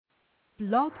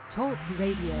Blog Talk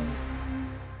Radio.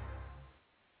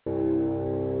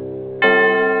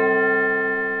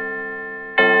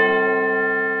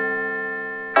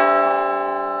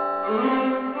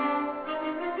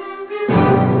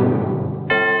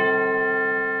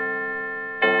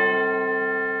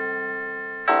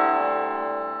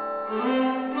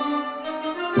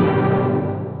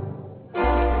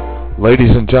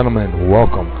 Ladies and gentlemen,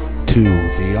 welcome to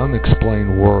the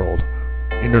Unexplained World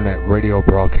Internet Radio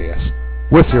broadcast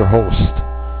with your host,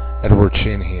 Edward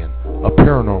Shanahan, a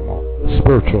paranormal,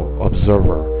 spiritual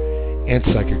observer, and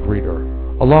psychic reader,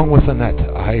 along with Annette,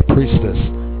 a high priestess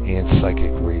and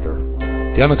psychic reader.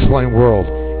 The Unexplained World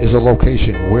is a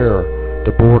location where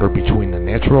the border between the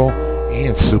natural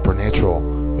and supernatural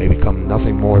may become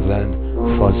nothing more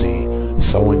than fuzzy,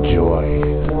 so enjoy.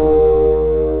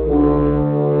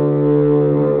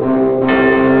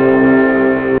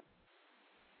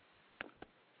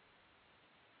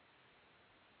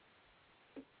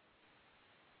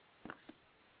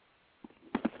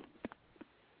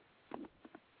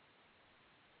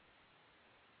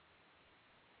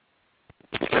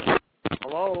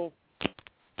 Hello?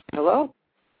 Hello?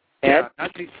 Ed?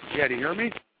 Do you hear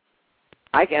me?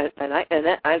 I can,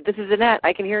 this is Annette.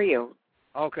 I can hear you.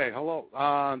 Okay, hello.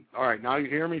 All right, now you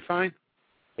hear me fine?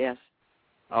 Yes.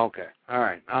 Okay, all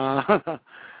right.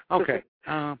 Okay,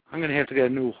 I'm going to have to get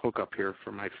a new hookup here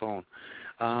for my phone.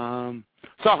 So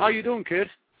how you doing, kid?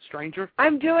 Stranger?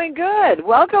 I'm doing good.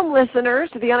 Welcome, listeners,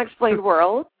 to the Unexplained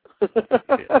World.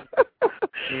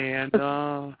 And,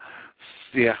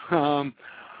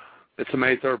 it's a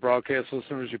May 3rd broadcast,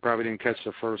 listeners. You probably didn't catch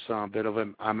the first bit of it.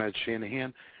 I'm Ed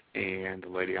Shanahan, and the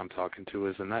lady I'm talking to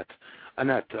is Annette.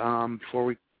 Annette, before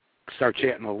we start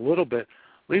chatting a little bit,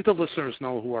 leave the listeners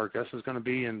know who our guest is going to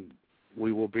be, and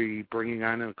we will be bringing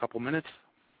on in a couple minutes.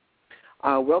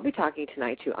 We'll be talking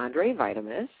tonight to Andrieh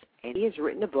Vitimus, and he has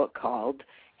written a book called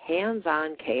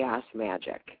Hands-on Chaos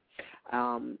Magic.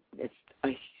 It's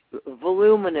a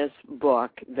voluminous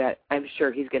book that I'm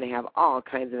sure he's going to have all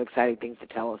kinds of exciting things to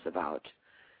tell us about.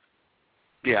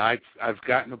 Yeah, I've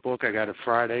gotten the book. I got it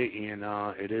Friday, and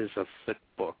it is a thick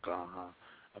book. I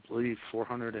believe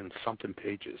 400 and something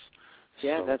pages.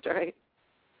 Yeah, so, that's right.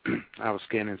 I was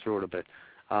scanning through it a bit.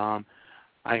 I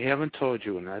haven't told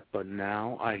you, Annette, but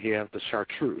now I have the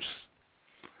chartreuse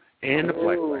and the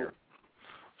black layer.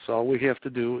 So all we have to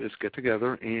do is get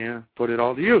together and put it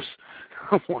all to use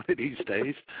one of these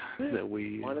days. That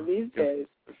we days.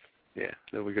 Yeah,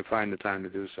 that we could find the time to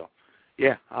do so.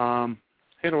 Yeah,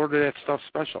 had to order that stuff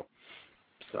special.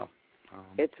 So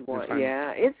it's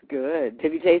it's good.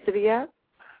 Have you tasted it yet?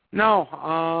 No.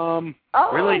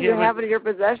 Really, you have it in your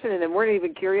possession, and then weren't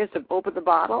even curious to open the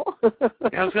bottle.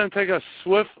 Yeah, I was going to take a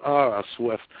sniff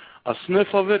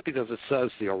of it because it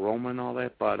says the aroma and all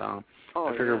that, but I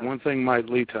figured one thing might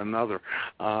lead to another.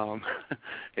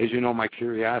 As you know, my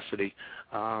curiosity,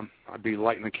 I'd be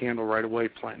lighting a candle right away,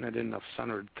 planting it in the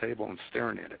center of the table and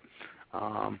staring at it.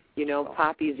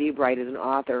 Poppy Zebright is an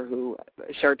author who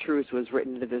chartreuse was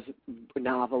written into this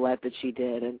novelette that she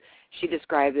did, and she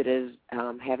described it as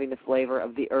having the flavor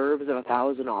of the herbs of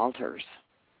 1,000 altars.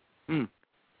 So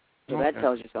that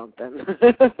tells you something.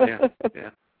 Yeah.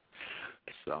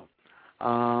 So,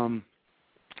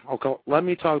 okay, let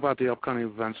me talk about the upcoming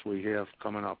events we have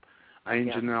coming up. I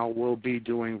and Janelle will be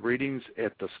doing readings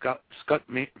at the Scott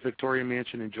Victoria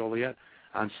Mansion in Joliet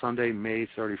on Sunday, May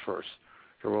 31st.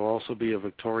 There will also be a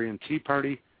Victorian tea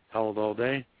party held all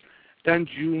day. Then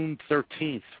June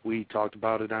 13th, we talked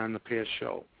about it on the past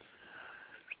show,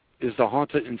 is the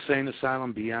Haunted Insane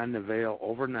Asylum Beyond the Veil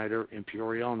overnighter in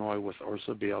Peoria, Illinois with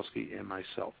Ursula Bielski and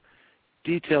myself.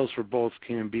 Details for both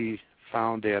can be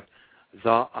found at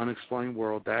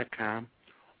theunexplainedworld.com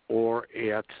or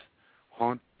at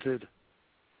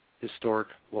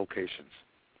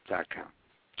hauntedhistoriclocations.com.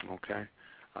 Okay?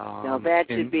 Now that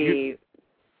should be...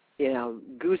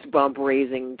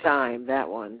 goosebump-raising time, that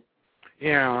one.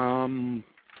 Yeah, I'm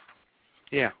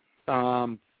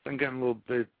getting a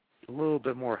little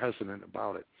bit more hesitant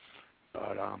about it,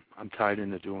 but I'm tied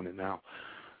into doing it now.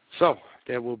 So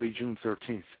that will be June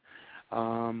 13th.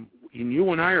 And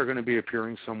you and I are going to be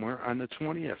appearing somewhere on the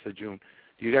 20th of June.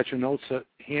 Do you got your notes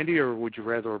handy, or would you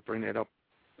rather bring that up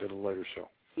at a later show?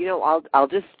 I'll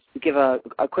just give a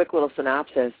quick little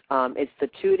synopsis. It's the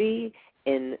Tootie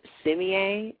in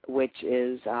Simier, which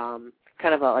is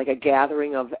kind of like a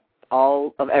gathering of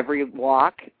every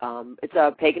walk. It's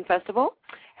a pagan festival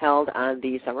held on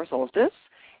the summer solstice,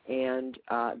 and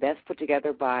that's put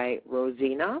together by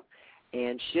Rosina,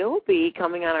 and she'll be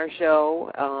coming on our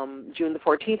show June the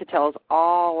 14th to tell us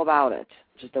all about it,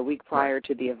 just a week prior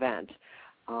to the event.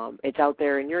 It's out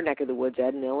there in your neck of the woods,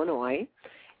 Ed, in Illinois.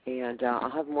 And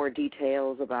I'll have more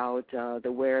details about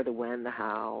the where, the when, the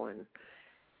how.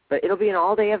 But it'll be an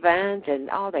all-day event, and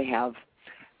they have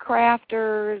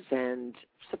crafters and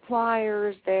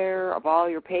suppliers there of all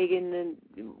your pagan and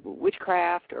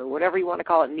witchcraft or whatever you want to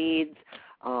call it needs.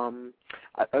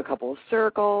 A couple of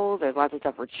circles. There's lots of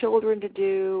stuff for children to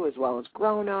do, as well as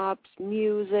grown-ups,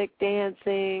 music,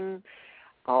 dancing.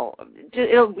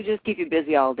 It'll just keep you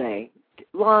busy all day.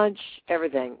 Lunch,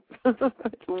 everything.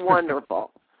 It's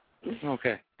wonderful.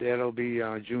 Okay, that'll be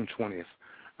June 20th.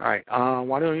 All right,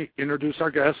 why don't you introduce our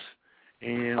guest,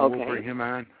 and we'll bring him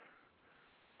on.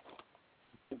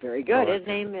 Very good. His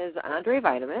name is Andrieh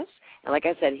Vitimus, and like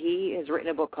I said, he has written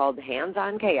a book called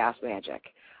Hands-on Chaos Magic.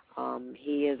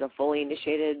 He is a fully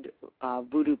initiated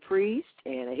voodoo priest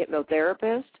and a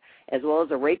hypnotherapist, as well as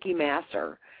a Reiki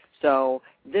master. So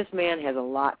this man has a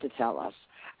lot to tell us.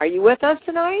 Are you with us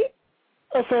tonight?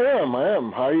 Yes, I am.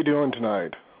 How are you doing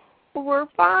tonight? We're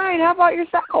fine. How about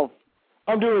yourself?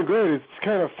 I'm doing great. It's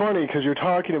kind of funny because you're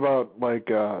talking about,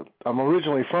 I'm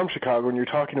originally from Chicago, and you're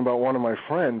talking about one of my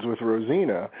friends with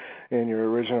Rosina in your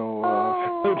original,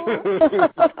 I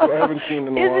haven't seen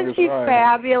in the longest time. Isn't she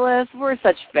fabulous? We're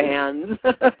such fans.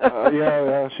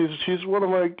 Yeah, she's one of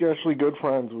my actually good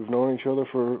friends. We've known each other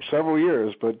for several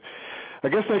years, but I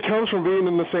guess that comes from being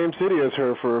in the same city as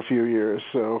her for a few years,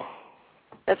 so...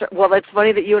 That's right. Well, it's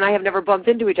funny that you and I have never bumped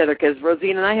into each other because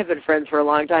Rosine and I have been friends for a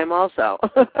long time also.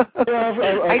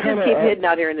 Yeah, I just keep hidden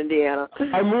out here in Indiana.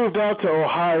 I moved out to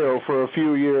Ohio for a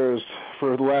few years,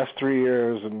 for the last 3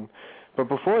 years, but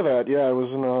before that, yeah, I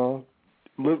was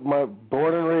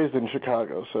born and raised in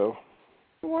Chicago, so.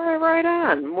 Well, right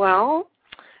on. Well,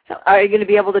 are you going to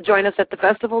be able to join us at the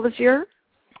festival this year?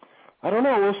 I don't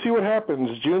know. We'll see what happens.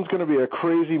 June's going to be a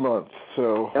crazy month,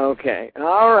 so. Okay.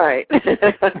 All right.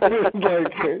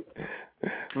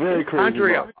 Very crazy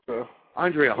month. So.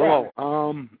 Andrieh,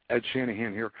 hello. Ed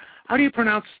Shanahan here. How do you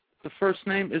pronounce the first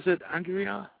name? Is it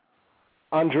Andrieh?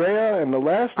 Andrieh, and the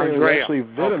last name is actually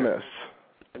Vitimus.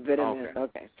 Okay. Vitimus,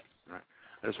 okay. Right.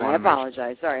 I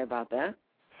apologize. Sorry about that.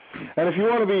 And if you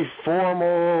want to be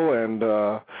formal and...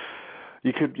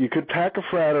 You could pack a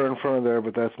frater in front of there,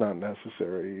 but that's not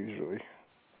necessary usually.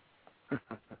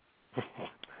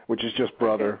 Which is just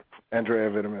brother,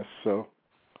 Andrieh Vitimus, so.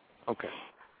 Okay.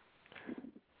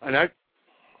 And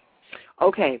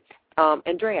Okay.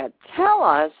 Andrieh,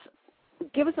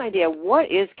 give us an idea,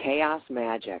 what is chaos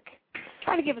magic?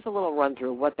 Try to give us a little run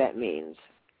through what that means.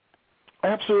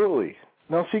 Absolutely.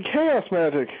 Now see, chaos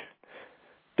magic,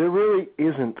 there really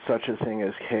isn't such a thing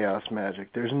as chaos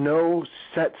magic. There's no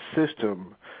set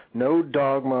system, no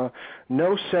dogma,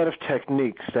 no set of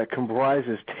techniques that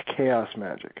comprises chaos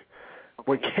magic.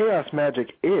 What chaos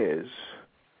magic is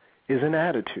an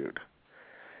attitude.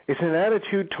 It's an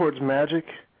attitude towards magic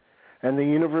and the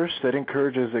universe that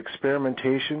encourages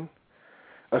experimentation,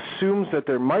 assumes that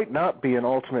there might not be an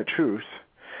ultimate truth,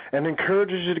 and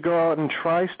encourages you to go out and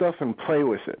try stuff and play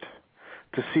with it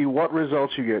to see what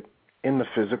results you get in the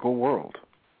physical world.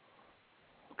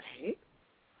 Okay.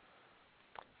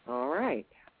 All right.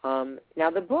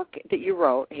 Now, the book that you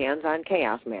wrote, Hands-on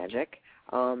Chaos Magic,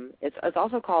 it's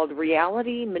also called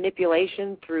Reality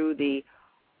Manipulation Through the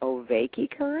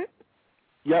Oveki Current?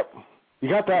 Yep. You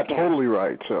got that totally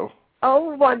right, so.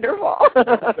 Oh, wonderful.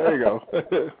 There you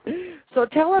go. So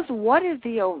tell us, what is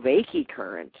the Oveki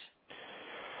Current?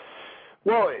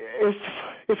 Well,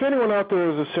 if anyone out there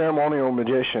is a ceremonial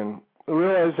magician,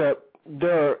 realize that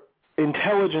there are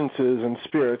intelligences and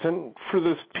spirits, and for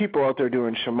the people out there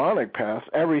doing shamanic paths,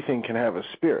 everything can have a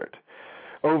spirit.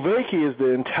 Oveki is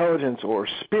the intelligence or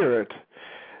spirit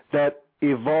that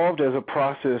evolved as a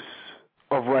process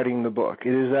of writing the book.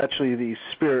 It is actually the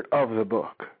spirit of the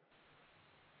book.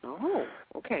 Oh,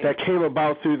 okay. That came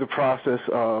about through the process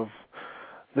of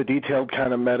the detailed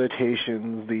kind of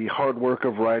meditations, the hard work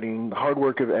of writing, the hard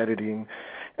work of editing,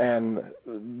 and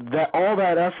that all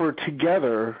that effort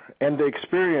together and the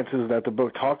experiences that the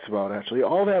book talks about, actually,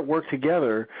 all that work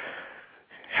together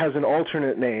has an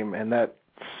alternate name, and that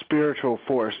spiritual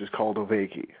force is called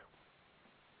Oveki.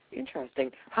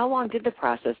 Interesting. How long did the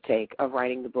process take of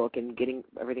writing the book and getting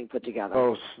everything put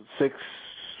together?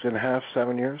 6.5,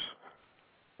 7 years.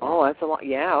 Oh, that's a lot.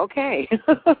 Yeah, okay.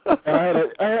 And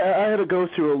I had to go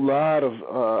through a lot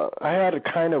of, I had to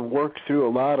kind of work through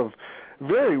a lot of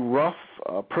very rough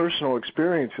personal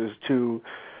experiences to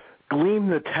glean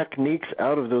the techniques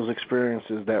out of those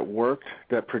experiences that worked,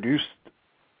 that produced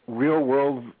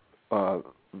real-world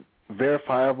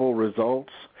verifiable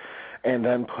results, and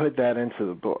then put that into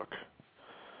the book.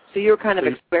 So you were kind of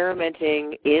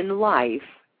experimenting in life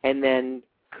and then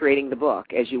creating the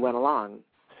book as you went along.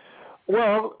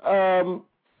 Well,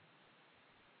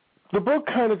 the book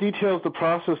kind of details the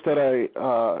process that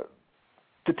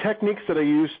the techniques that I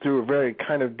used through a very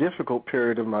kind of difficult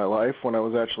period of my life when I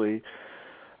was actually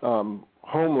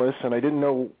homeless, and I didn't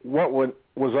know what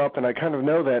was up, and I kind of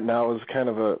know that now as kind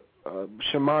of a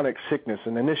shamanic sickness,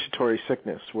 an initiatory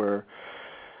sickness, where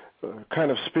kind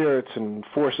of spirits and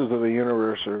forces of the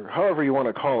universe, or however you want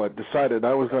to call it, decided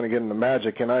I was going to get into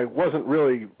magic, and I wasn't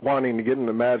really wanting to get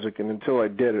into magic, and until I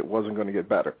did, it wasn't going to get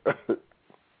better.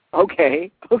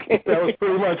 Okay. That was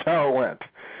pretty much how it went.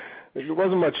 There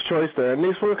wasn't much choice there, and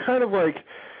these were kind of like,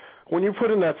 when you're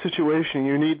put in that situation,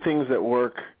 you need things that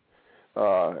work,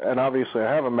 and obviously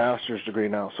I have a master's degree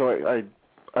now, so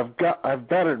I've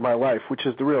bettered my life, which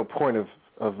is the real point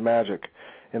of magic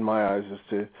in my eyes, is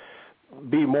to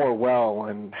be more well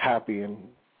and happy and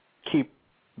keep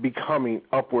becoming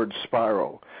upward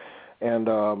spiral. And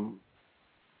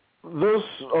those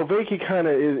Oveki kind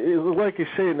of, is like you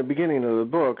say in the beginning of the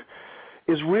book,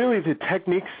 is really the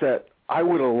techniques that I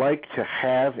would have liked to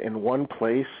have in one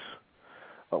place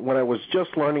when I was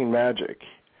just learning magic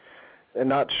and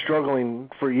not struggling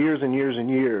for years and years and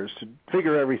years to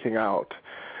figure everything out.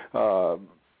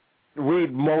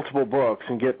 Read multiple books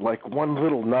and get like one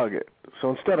little nugget.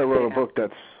 So instead I wrote a book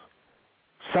that's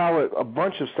solid, a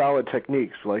bunch of solid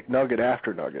techniques, like nugget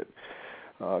after nugget,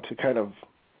 to kind of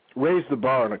raise the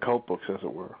bar in occult books, as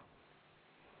it were.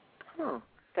 Oh,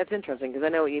 that's interesting, because I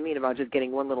know what you mean about just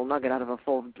getting one little nugget out of a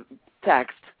full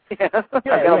text. I've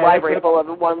got a library full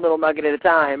of one little nugget at a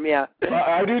time, yeah.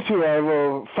 I do too. I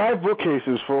have 5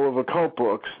 bookcases full of occult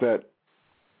books that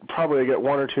probably I get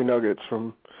 1 or 2 nuggets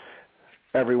from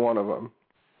every one of them.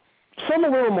 Some a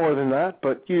little more than that,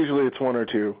 but usually it's 1 or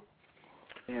 2.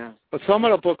 Yeah. But some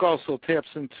of the book also taps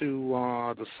into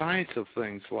the science of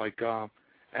things, like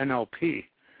NLP,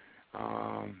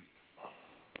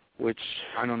 which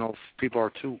I don't know if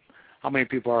how many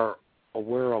people are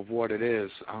aware of what it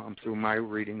is. Through my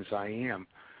readings, I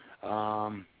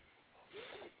am.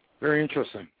 Very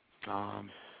interesting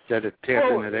that it taps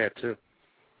into that, too.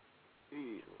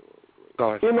 Go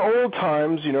ahead. In old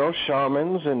times,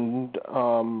 shamans and,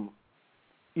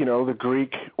 the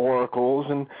Greek oracles,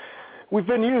 and we've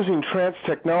been using trance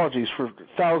technologies for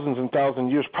thousands and thousands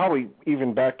of years, probably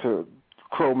even back to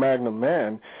Cro-Magnon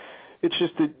man. It's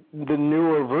just that the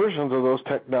newer versions of those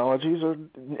technologies are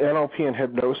NLP and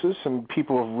hypnosis, and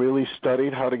people have really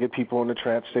studied how to get people into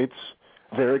trance states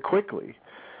very quickly.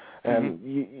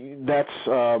 And that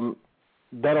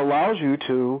allows you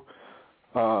to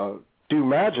do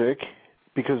magic,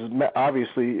 because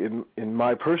obviously, in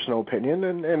my personal opinion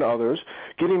and others,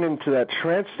 getting into that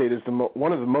trance state is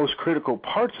one of the most critical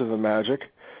parts of the magic.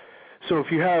 So if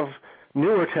you have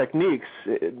newer techniques,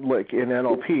 like in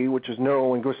NLP, which is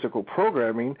neuro-linguistical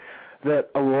programming, that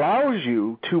allows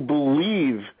you to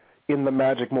believe in the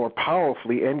magic more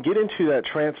powerfully and get into that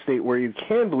trance state where you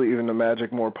can believe in the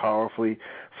magic more powerfully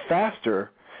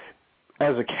faster,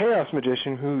 as a chaos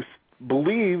magician who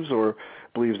believes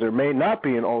there may not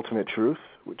be an ultimate truth,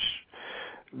 which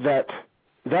that's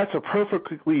a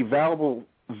perfectly valuable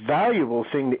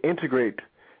thing to integrate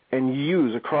and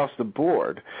use across the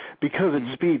board, because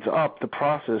it speeds up the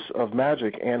process of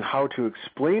magic and how to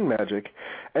explain magic,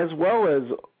 as well as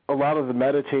a lot of the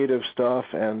meditative stuff,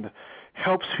 and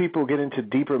helps people get into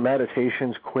deeper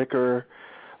meditations quicker.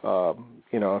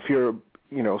 If you're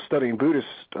studying Buddhist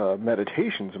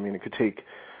meditations, it could take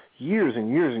years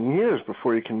and years and years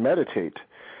before you can meditate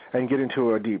and get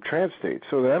into a deep trance state.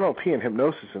 So the NLP and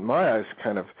hypnosis, in my eyes,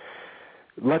 kind of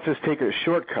lets us take a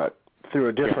shortcut through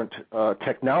a different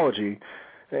technology,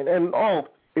 and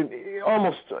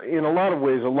almost in a lot of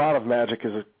ways, a lot of magic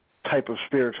is a type of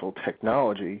spiritual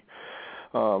technology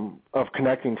of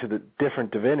connecting to the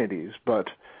different divinities. But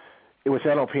with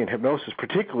NLP and hypnosis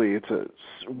particularly, it's a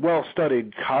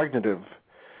well-studied cognitive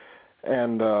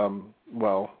and,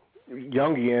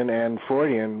 Jungian and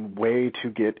Freudian way to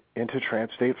get into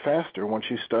trance state faster once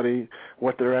you study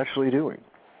what they're actually doing.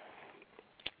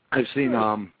 I've seen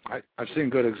I've seen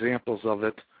good examples of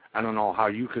it. I don't know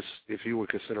if you would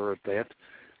consider it that,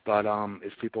 but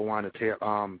if people want to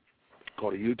go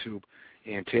to YouTube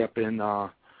and type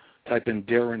in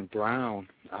Darren Brown,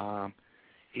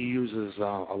 he uses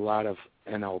a lot of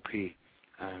NLP,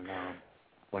 and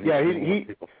when he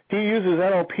uses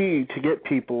NLP to get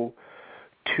people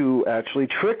to actually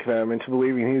trick them into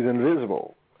believing he's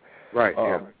invisible. Right.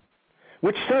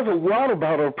 Which says a lot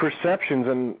about our perceptions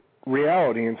and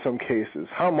reality in some cases.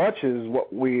 How much is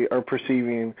what we are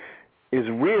perceiving is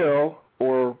real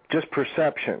or just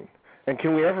perception? And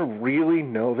can we ever really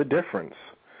know the difference?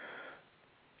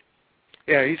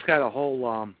 Yeah, he's got a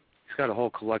whole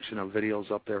collection of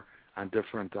videos up there on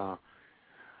different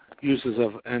uses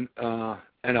of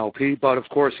NLP. But of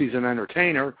course, he's an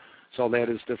entertainer, so that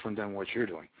is different than what you're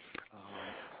doing.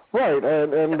 Right,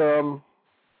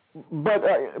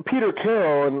 but Peter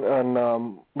Carroll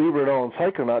and Liebert and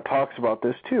Psychonaut talks about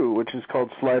this too, which is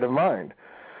called sleight of mind.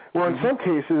 Well, in some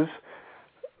cases,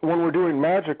 when we're doing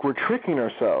magic, we're tricking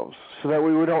ourselves so that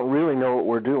way we don't really know what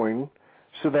we're doing.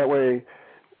 So that way,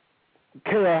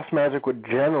 chaos magic would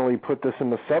generally put this in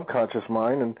the subconscious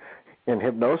mind, and in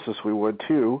hypnosis we would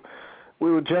too.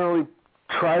 We would generally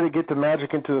try to get the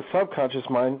magic into the subconscious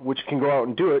mind, which can go out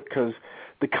and do it because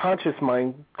the conscious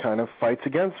mind kind of fights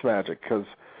against magic because,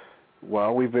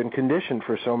 well, we've been conditioned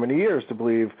for so many years to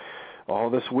believe all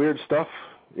this weird stuff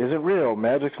isn't real.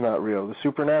 Magic's not real. The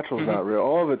supernatural's not real.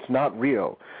 All of it's not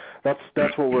real. That's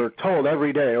what we're told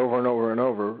every day over and over and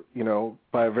over, you know,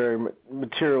 by a very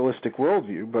materialistic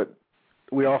worldview. But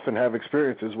we often have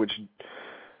experiences which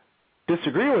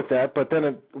disagree with that. But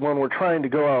then when we're trying to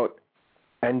go out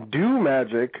and do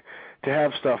magic to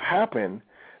have stuff happen,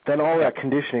 then all that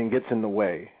conditioning gets in the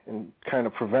way and kind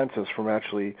of prevents us from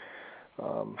actually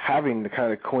having the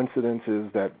kind of coincidences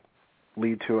that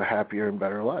lead to a happier and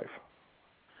better life.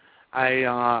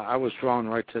 I was drawn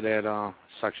right to that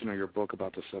section of your book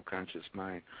about the subconscious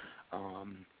mind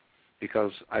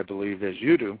because I believe, as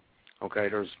you do, okay,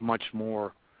 there's much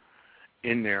more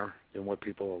in there than what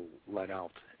people let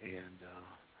out. And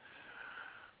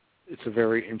it's a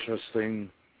very interesting,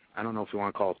 I don't know if you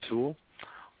want to call it tool,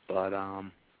 but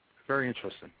very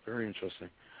interesting, very interesting.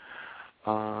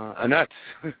 Annette,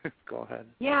 go ahead.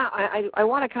 Yeah, I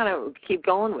want to kind of keep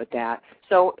going with that.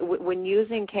 So when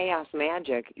using chaos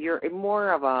magic, you're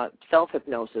more of a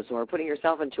self-hypnosis or putting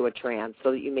yourself into a trance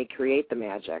so that you may create the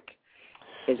magic.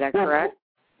 Is that correct?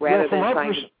 Rather than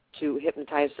trying to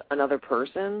hypnotize another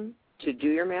person to do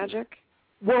your magic?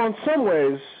 Well, in some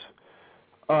ways,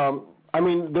 I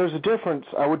mean, there's a difference.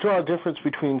 I would draw a difference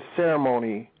between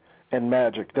ceremony and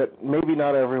magic that maybe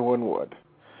not everyone would.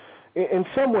 In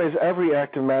some ways, every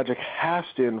act of magic has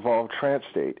to involve trance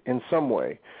state in some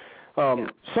way.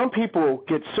 Some people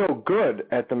get so good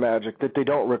at the magic that they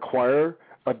don't require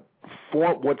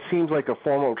what seems like a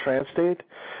formal trance state.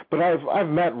 But I've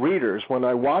met readers, when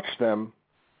I watch them,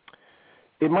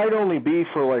 it might only be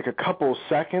for like a couple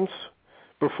seconds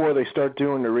before they start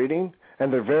doing the reading,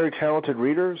 and they're very talented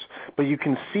readers, but you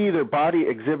can see their body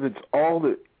exhibits all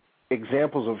the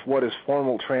examples of what is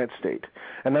formal trance state.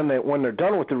 And then when they're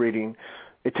done with the reading,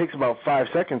 it takes about 5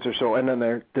 seconds or so, and then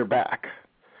they're back.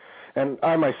 And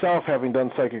I myself, having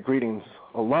done psychic readings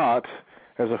a lot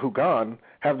as a Hugan,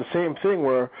 have the same thing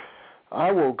where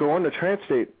I will go into trance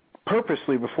state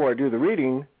purposely before I do the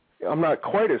reading. I'm not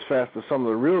quite as fast as some of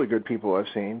the really good people I've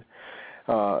seen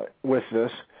with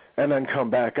this, and then come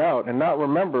back out and not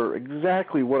remember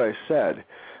exactly what I said.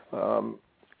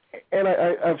 And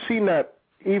I've seen that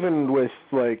even with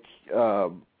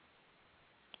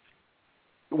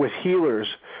with healers,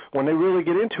 when they really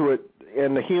get into it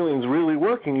and the healing's really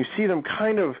working, you see them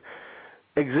kind of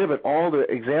exhibit all the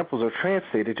examples of trance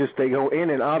state. It just, they go in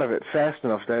and out of it fast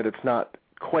enough that it's not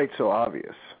quite so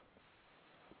obvious.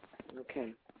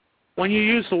 Okay. When you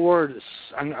use the word,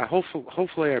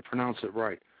 hopefully I pronounce it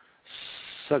right,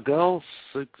 sigil,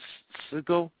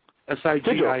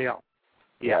 S-I-G-I-L.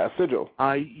 Yeah, sigil.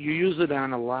 You use it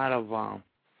on a lot of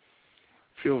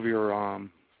few of your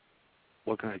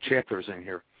what kind of chapters in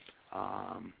here.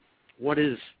 What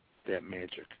is that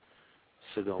magic?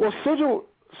 Sigil. Well,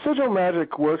 sigil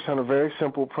magic works on a very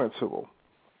simple principle.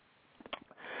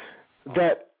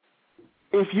 That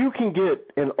if you can get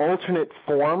an alternate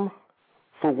form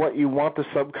for what you want the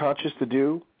subconscious to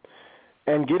do,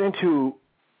 and get into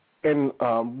and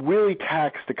really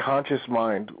tax the conscious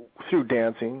mind through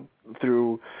dancing,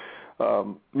 through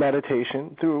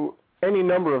meditation, through any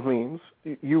number of means,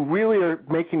 you really are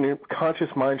making the conscious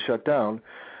mind shut down.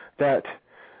 That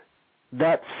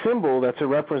symbol that's a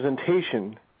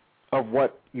representation of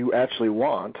what you actually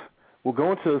want will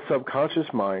go into the subconscious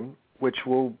mind, which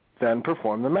will then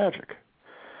perform the magic.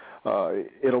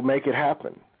 It'll make it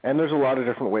happen. And there's a lot of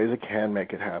different ways it can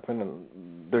make it happen,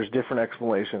 and there's different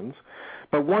explanations.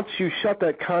 But once you shut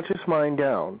that conscious mind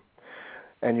down,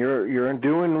 and you're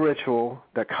doing ritual,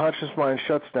 that conscious mind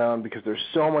shuts down because there's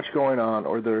so much going on,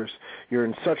 or you're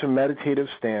in such a meditative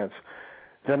stance,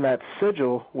 then that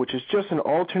sigil, which is just an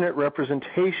alternate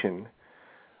representation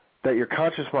that your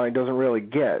conscious mind doesn't really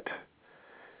get,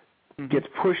 gets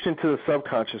pushed into the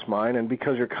subconscious mind. And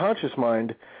because your conscious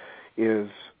mind is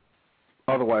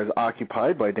otherwise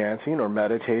occupied by dancing or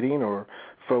meditating or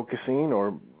focusing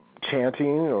or chanting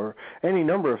or any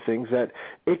number of things, that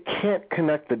it can't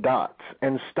connect the dots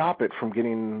and stop it from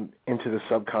getting into the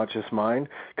subconscious mind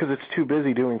because it's too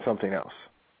busy doing something else.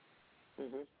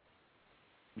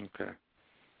 Mm-hmm. Okay.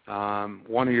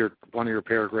 One of your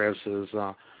paragraphs is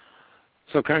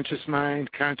subconscious mind,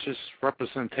 conscious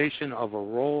representation of a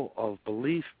role of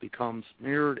belief becomes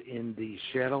mirrored in the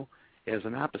shadow as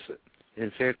an opposite.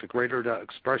 In fact, the greater the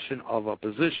expression of a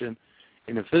position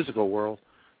in the physical world,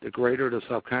 the greater the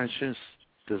subconscious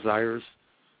desires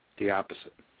the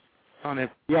opposite.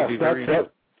 Yes,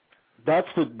 that's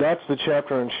the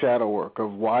chapter in shadow work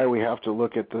of why we have to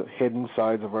look at the hidden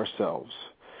sides of ourselves,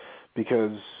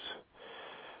 because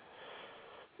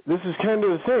this is kind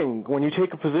of the thing. When you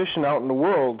take a position out in the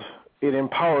world, it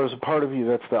empowers a part of you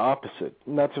that's the opposite.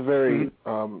 And that's a very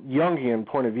Jungian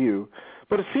point of view.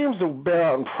 But it seems to bear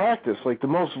out in practice. Like the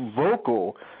most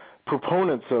vocal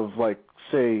proponents of, like,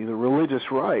 say, the religious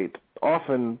right,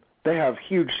 often they have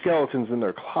huge skeletons in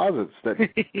their closets that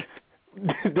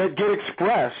that get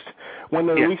expressed when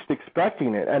they're least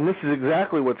expecting it. And this is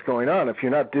exactly what's going on. If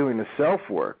you're not doing the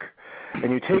self-work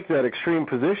and you take that extreme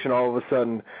position, all of a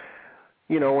sudden,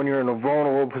 you know, when you're in a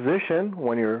vulnerable position,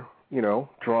 when you're, you know,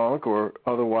 drunk or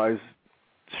otherwise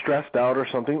stressed out or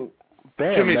something,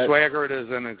 bam. Jimmy Swaggart is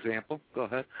an example. Go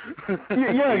ahead.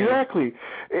 Yeah, exactly.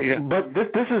 Yeah. But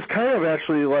this is kind of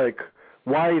actually like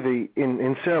why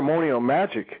in ceremonial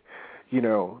magic, you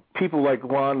know, people like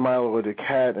Juan Milo de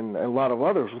Cat and a lot of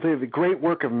others, they have the great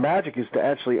work of magic is to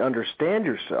actually understand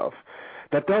yourself.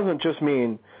 That doesn't just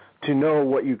mean to know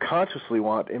what you consciously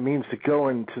want. It means to go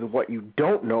into what you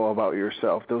don't know about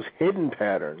yourself, those hidden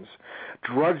patterns,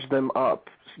 drudge them up,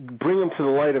 bring them to the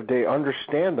light of day,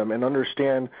 understand them, and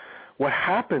understand what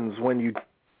happens when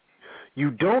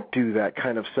you don't do that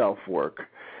kind of self-work.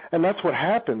 And that's what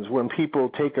happens when people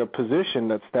take a position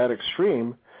that's that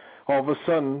extreme. All of a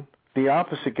sudden, the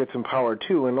opposite gets empowered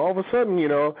too, and all of a sudden, you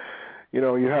know,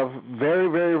 you have very,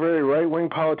 very, very right-wing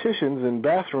politicians in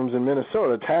bathrooms in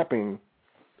Minnesota tapping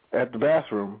at the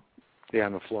bathroom. Yeah,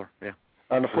 on the floor. Yeah.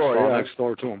 On the floor, yeah. Next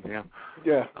door to them. Yeah.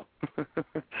 Yeah.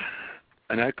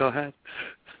 Annette, go ahead.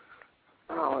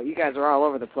 Oh, you guys are all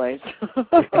over the place.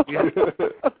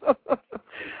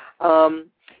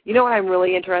 You know what I'm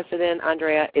really interested in,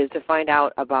 Andrieh, is to find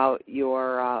out about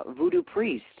your voodoo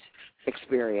priest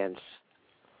experience.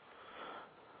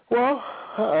 Well,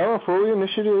 I'm a fully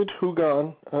initiated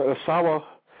Hugan, a Sawa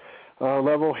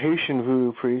level Haitian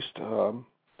voodoo priest,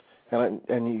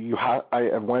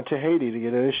 I went to Haiti to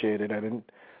get initiated. I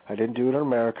didn't do it in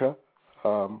America,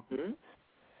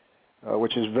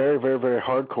 which is very, very, very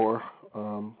hardcore.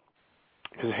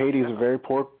 Because Haiti is a very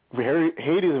poor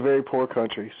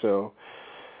country, so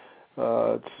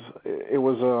it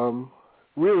was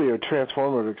really a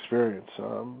transformative experience.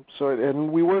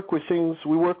 And we work with things.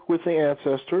 We work with the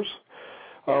ancestors,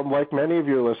 like many of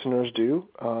your listeners do,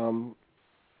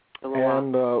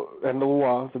 and the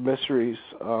Lua, the mysteries,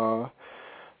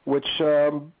 which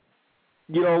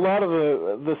you know, a lot of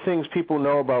the things people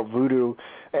know about voodoo,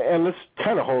 and this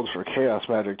kind of holds for chaos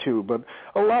magic too, but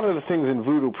a lot of the things in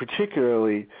voodoo,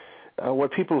 particularly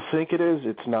what people think it is,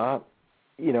 it's not.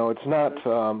 You know, it's not.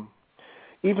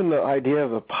 Even the idea of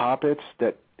the poppets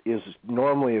that is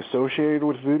normally associated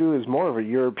with voodoo is more of a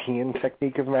European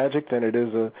technique of magic than it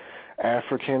is a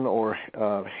African or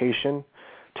Haitian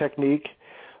technique.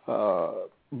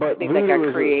 But I think they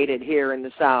got created here in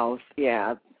the South,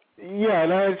 yeah. Yeah,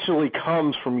 and it actually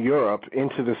comes from Europe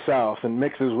into the South and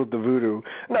mixes with the voodoo.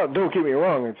 Now, don't get me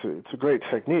wrong, it's a great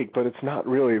technique, but it's not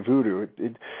really voodoo.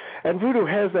 And voodoo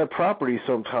has that property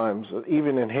sometimes,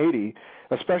 even in Haiti,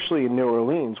 especially in New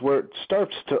Orleans, where it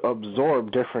starts to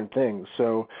absorb different things.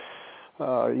 So,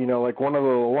 you know, like one of the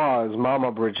laws,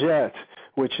 Mama Brigitte,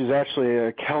 which is actually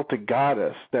a Celtic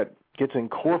goddess that gets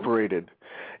incorporated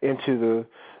into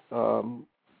the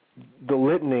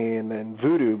litany and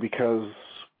voodoo because,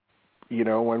 you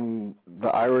know, when the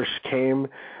Irish came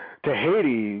to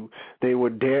Haiti, they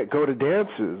would go to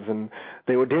dances, and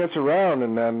they would dance around,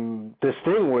 and then this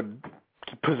thing would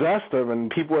possess them, and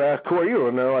people would ask, who are you?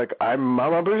 And they're like, I'm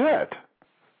Mama Brigitte.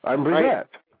 I'm Brigitte. Right.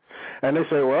 And they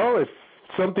say, well, if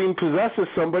something possesses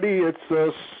somebody, it's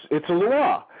a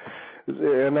law.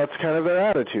 And that's kind of their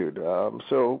attitude. And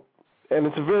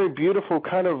it's a very beautiful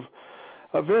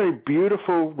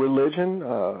religion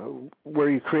where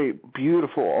you create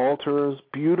beautiful altars,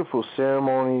 beautiful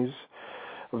ceremonies,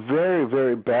 very,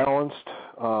 very balanced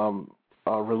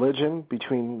religion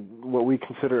between what we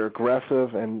consider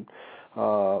aggressive and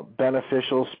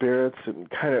beneficial spirits, and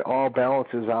kind of all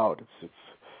balances out.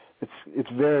 It's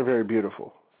very, very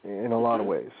beautiful in a lot of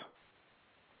ways.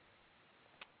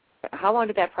 How long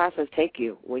did that process take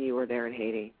you when you were there in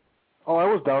Haiti? Oh, I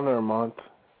was down there a month.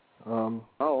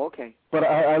 Okay. But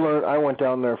I went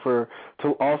down there to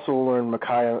also learn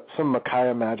some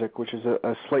Makaya magic, which is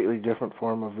a slightly different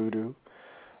form of voodoo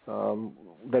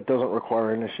that doesn't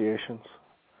require initiations.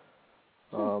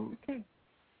 Okay.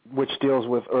 Which deals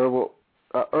with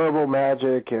herbal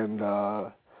magic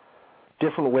and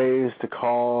different ways to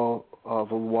call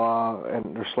the Loa,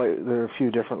 and there are a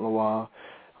few different Loa.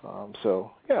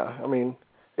 So yeah, I mean,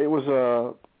 it was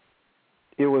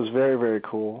very, very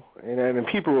cool, and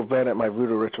people who have been at my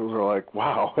voodoo rituals are like,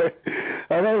 wow.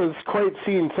 And I was quite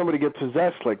seeing somebody get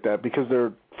possessed like that, because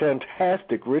they're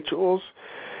fantastic rituals.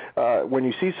 When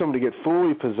you see somebody get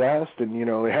fully possessed, and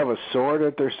they have a sword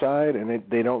at their side, and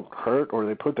they don't hurt, or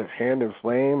they put their hand in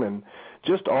flame, and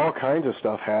just all kinds of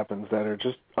stuff happens that are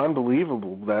just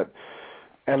unbelievable.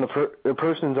 And the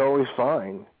person's always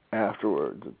fine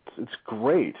afterwards. It's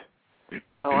great.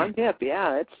 Oh, I'm hip.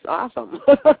 Yeah, it's awesome.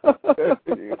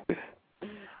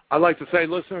 I'd like to say,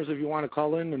 listeners, if you want to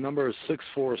call in, the number is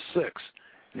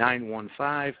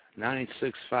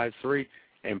 646-915-9653,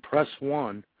 and press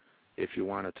 1 if you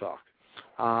want to talk.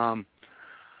 Now,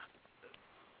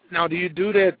 do you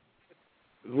do that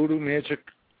voodoo magic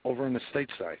over in the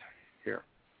stateside here?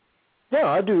 Yeah,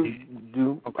 I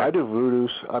do. Okay. I do voodoos.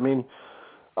 I mean,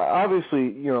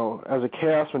 obviously, as a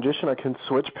chaos magician, I can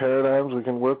switch paradigms. We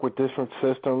can work with different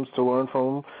systems to learn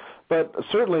from them. But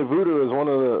certainly voodoo is one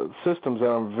of the systems that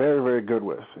I'm very, very good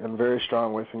with and very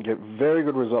strong with and get very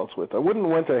good results with. I wouldn't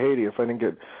have went to Haiti if I didn't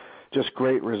get just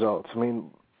great results. I mean,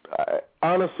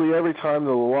 honestly, every time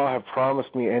the Loa have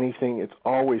promised me anything, it's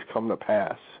always come to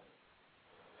pass,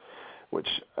 which,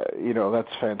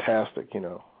 that's fantastic,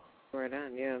 Right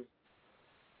on, yeah.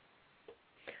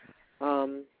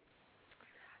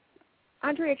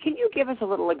 Andrieh, can you give us a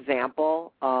little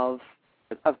example of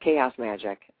chaos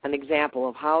magic, an example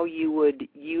of how you would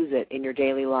use it in your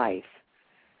daily life?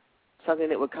 Something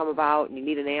that would come about and you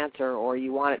need an answer, or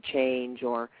you want it changed,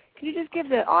 or can you just give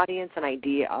the audience an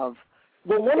idea of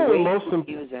one of the most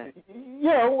use it?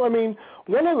 Yeah, I mean,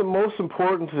 one of the most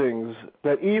important things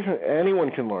that even anyone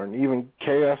can learn, even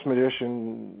chaos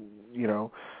magician,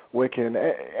 Wiccan,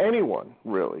 anyone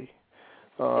really,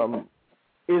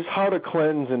 is how to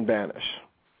cleanse and banish.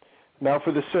 Now,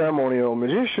 for the ceremonial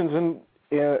magicians and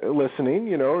listening,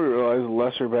 realize the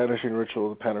lesser banishing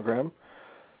ritual of the pentagram.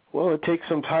 Well, it takes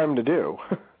some time to do.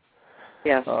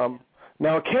 Yes.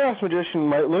 Now, a chaos magician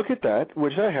might look at that,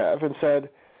 which I have, and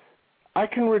said, I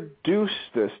can reduce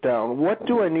this down. What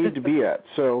do I need to be at?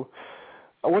 So,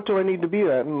 what do I need to be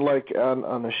at? And like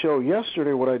on the show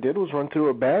yesterday, what I did was run through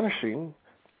a banishing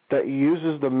that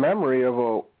uses the memory of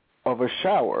a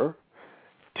shower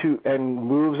and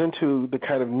moves into the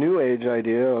kind of new age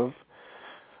idea of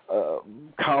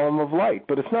column of light.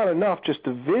 But it's not enough just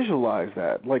to visualize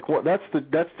that. Like that's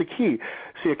the key.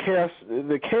 See,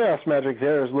 the chaos magic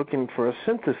there is looking for a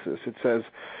synthesis. It says,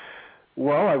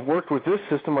 well, I've worked with this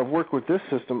system, I've worked with this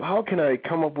system. How can I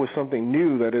come up with something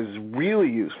new that is really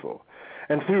useful?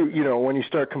 And through, when you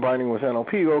start combining with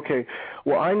NLP, okay,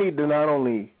 well, I need to not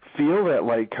only feel that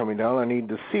light coming down, I need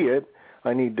to see it,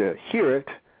 I need to hear it,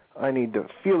 I need to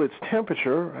feel its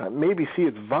temperature, maybe see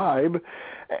its vibe,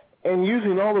 and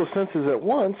using all those senses at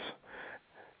once,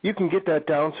 you can get that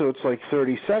down so it's like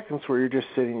 30 seconds where you're just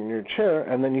sitting in your chair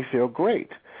and then you feel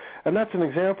great. And that's an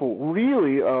example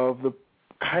really of the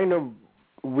kind of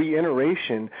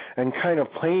reiteration and kind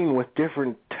of playing with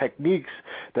different techniques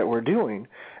that we're doing.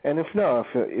 And if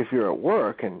you're at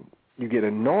work and you get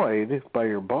annoyed by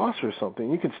your boss or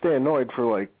something, you can stay annoyed for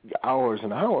like hours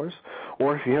and hours.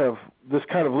 Or if you have this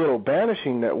kind of little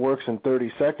banishing that works in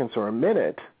 30 seconds or a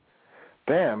minute,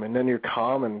 bam, and then you're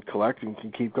calm and collected and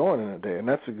can keep going in a day. And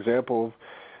that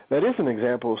is an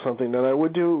example of something that I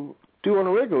would do on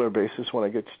a regular basis when I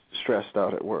get stressed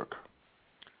out at work.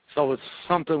 So it's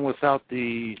something without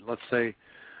the, let's say,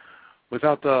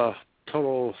 without the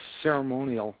total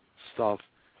ceremonial stuff.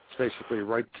 It's basically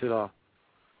right to the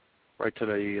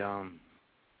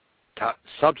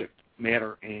subject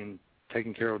matter and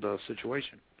taking care of the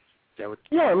situation.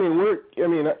 Yeah,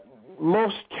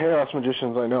 most chaos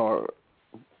magicians I know are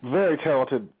very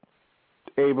talented,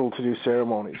 able to do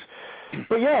ceremonies.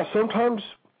 But yeah, sometimes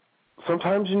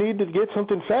you need to get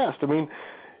something fast. I mean,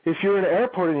 if you're in an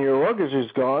airport and your luggage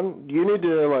is gone, you need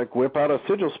to like whip out a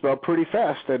sigil spell pretty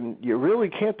fast, and you really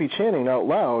can't be chanting out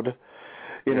loud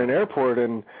in an airport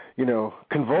and,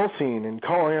 convulsing and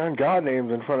calling on God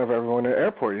names in front of everyone in the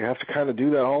airport. You have to kind of do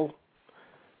that all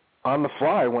on the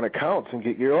fly when it counts and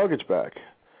get your luggage back.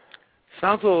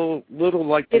 Sounds a little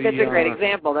like that's a great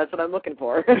example. That's what I'm looking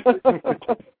for.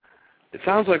 It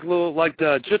sounds like a little like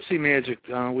the gypsy magic.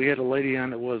 We had a lady on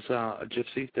that was a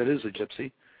gypsy, that is a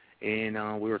gypsy,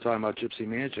 and we were talking about gypsy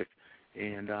magic.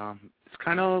 And it's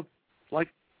kind of like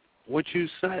what you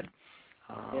said,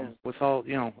 without,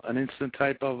 an instant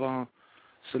type of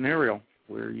scenario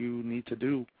where you need to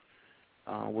do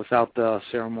without the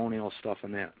ceremonial stuff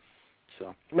and that.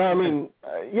 So. No, I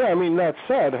mean, that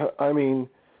said,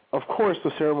 of course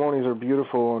the ceremonies are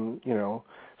beautiful, and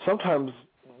sometimes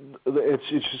it's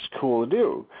just cool to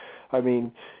do.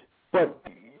 But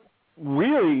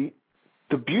really,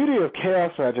 the beauty of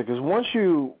chaos magic is once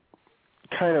you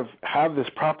kind of have this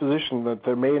proposition that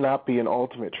there may not be an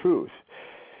ultimate truth,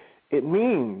 it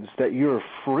means that you're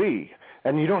free,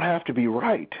 and you don't have to be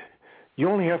right. You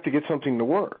only have to get something to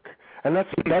work, and that's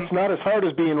not as hard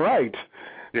as being right.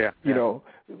 Yeah.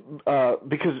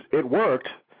 Because it worked,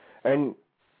 and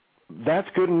that's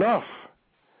good enough.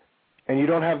 And you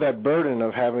don't have that burden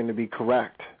of having to be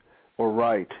correct or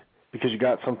right because you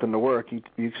got something to work.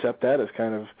 You accept that as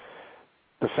kind of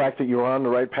the fact that you're on the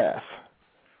right path.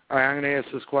 All right, I'm going to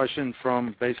ask this question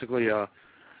from basically a,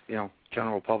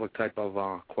 general public type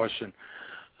of question.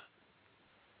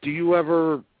 Do you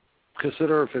ever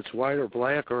consider if it's white or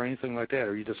black or anything like that,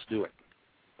 or you just do it?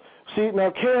 See,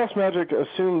 now chaos magic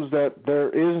assumes that there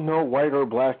is no white or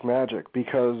black magic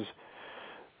because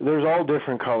there's all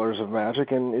different colors of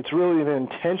magic, and it's really the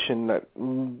intention that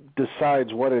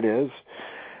decides what it is.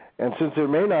 And since there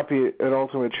may not be an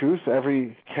ultimate truth,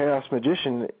 every chaos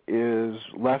magician is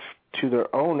left to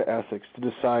their own ethics to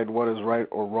decide what is right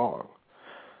or wrong.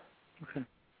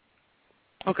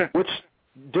 Okay. Which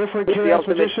different chaos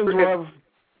magicians will have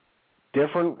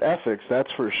different ethics,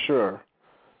 that's for sure.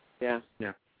 Yeah.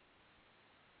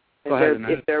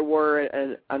 If there were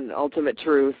an ultimate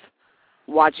truth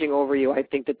watching over you, I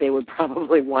think that they would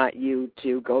probably want you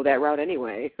to go that route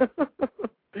anyway.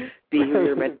 Be who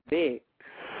you're meant to be.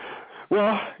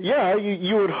 Well, yeah,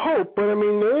 you would hope, but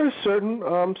there are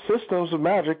certain systems of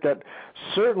magic that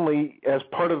certainly, as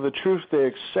part of the truth they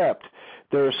accept,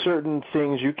 there are certain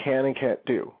things you can and can't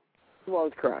do. Well,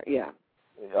 it's correct, yeah.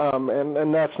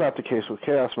 And that's not the case with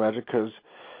chaos magic, because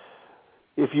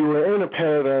if you were in a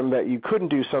paradigm that you couldn't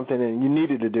do something and you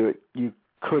needed to do it, you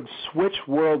could switch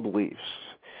world beliefs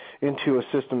into a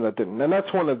system that didn't. And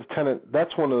that's one of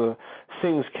the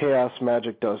things chaos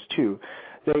magic does too.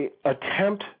 They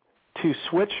attempt to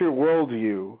switch your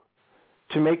worldview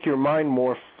to make your mind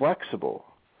more flexible.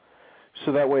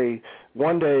 So that way,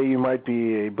 one day you might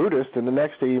be a Buddhist, and the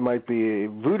next day you might be a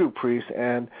voodoo priest,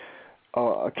 and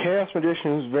a chaos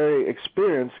magician who's very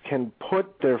experienced can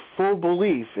put their full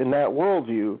belief in that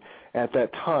worldview at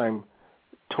that time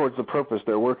towards the purpose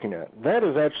they're working at. That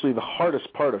is actually the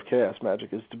hardest part of chaos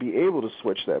magic, is to be able to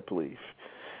switch that belief.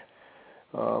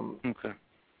 Okay.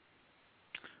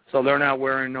 So they're not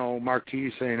wearing no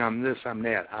marquee saying, I'm this, I'm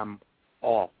that, I'm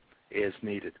all as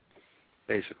needed,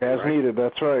 basically, As right? needed,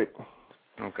 that's right.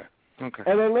 Okay.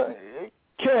 And then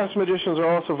chaos magicians are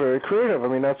also very creative.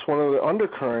 That's one of the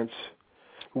undercurrents,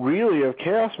 really, of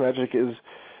chaos magic is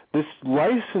this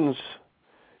license.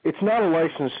 It's not a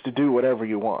license to do whatever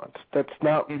you want. That's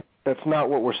not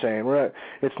what we're saying.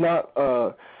 It's not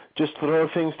just throw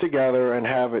things together and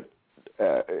have it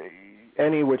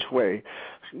any which way.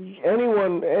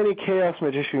 Any chaos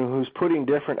magician who's putting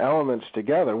different elements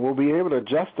together will be able to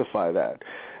justify that.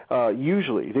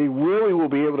 Usually, they really will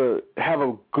be able to have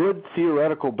a good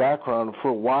theoretical background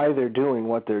for why they're doing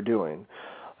what they're doing,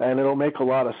 and it'll make a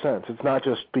lot of sense. It's not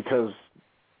just because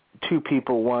two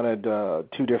people wanted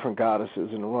two different goddesses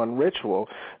in one ritual.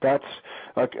 That's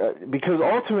because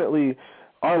ultimately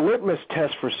our litmus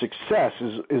test for success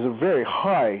is a very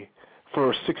high.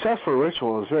 For success for a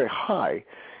ritual is very high.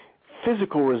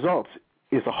 Physical results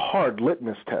is a hard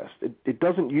litmus test. It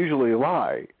doesn't usually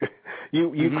lie.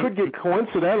 You could get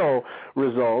coincidental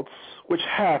results, which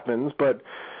happens, but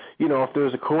if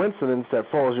there's a coincidence that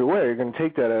falls your way, you're going to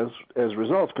take that as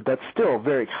results, but that's still a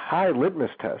very high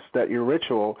litmus test that your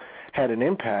ritual had an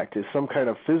impact, is some kind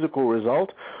of physical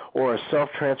result or a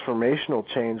self-transformational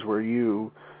change where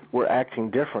you were acting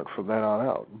different from then on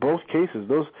out. Both cases,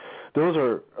 those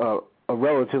are a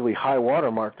relatively high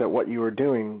watermark that what you were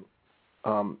doing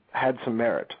had some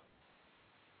merit.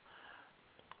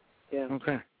 Yeah.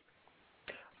 Okay.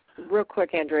 Real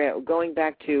quick, Andrieh, going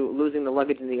back to losing the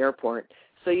luggage in the airport.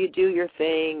 So you do your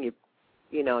thing,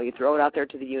 you throw it out there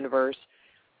to the universe.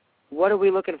 What are we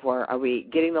looking for? Are we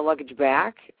getting the luggage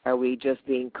back? Are we just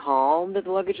being calm that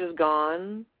the luggage is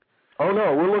gone? Oh,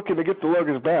 no, we're looking to get the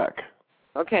luggage back.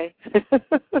 Okay. Let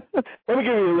me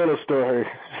give you a little story,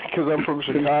 because I'm from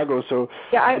Chicago. So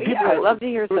I'd love to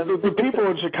hear some. The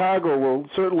people in Chicago will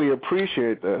certainly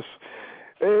appreciate this.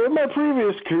 In my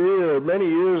previous career, many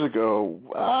years ago,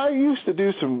 I used to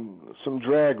do some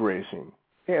drag racing.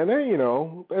 Yeah, and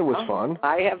it was fun.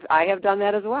 I have done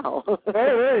that as well. Hey,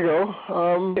 there you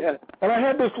go. Yeah. And I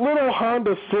had this little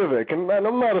Honda Civic, and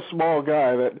I'm not a small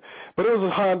guy, but it was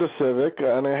a Honda Civic,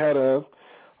 and it had a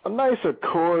nice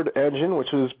Accord engine,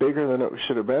 which was bigger than it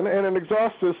should have been, and an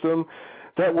exhaust system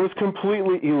that was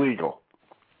completely illegal.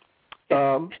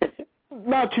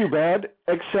 Not too bad,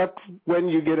 except when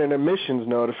you get an emissions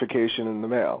notification in the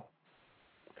mail.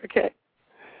 Okay.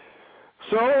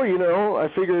 So, I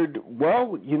figured,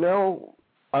 well,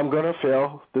 I'm going to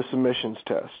fail this emissions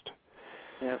test.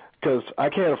 Yeah. Because I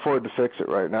can't afford to fix it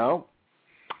right now.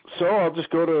 So I'll just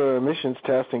go to the emissions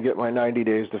test and get my 90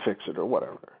 days to fix it or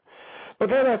whatever. But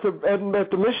then at the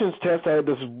emissions test, I had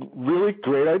this really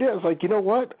great idea. I was like, you know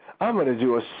what? I'm going to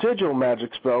do a sigil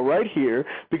magic spell right here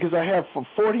because I have a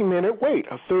 40-minute wait,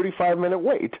 a 35-minute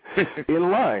wait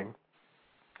in line.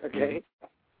 Okay.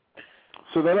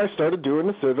 So then I started doing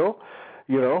the sigil,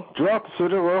 drew out the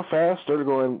sigil real fast, started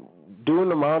doing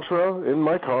the mantra in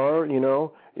my car,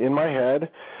 in my head,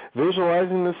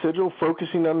 visualizing the sigil,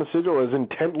 focusing on the sigil as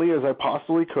intently as I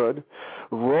possibly could,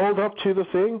 rolled up to the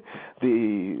thing.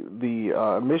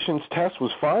 The emissions test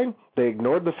was fine. They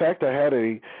ignored the fact I had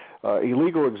a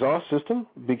illegal exhaust system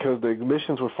because the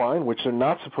emissions were fine, which they're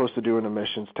not supposed to do in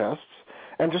emissions tests,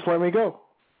 and just let me go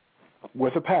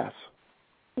with a pass.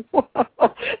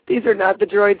 These are not the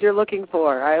droids you're looking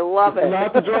for. I love it.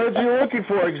 Not the droids you're looking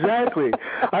for, exactly.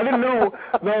 I didn't know.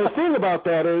 Now, the thing about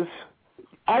that is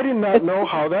I did not know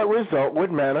how that result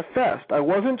would manifest. I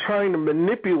wasn't trying to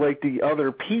manipulate the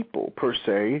other people, per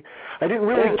se. I didn't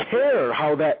really care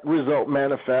how that result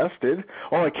manifested.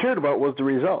 All I cared about was the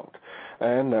result.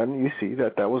 And then you see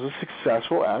that was a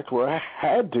successful act where I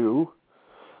had to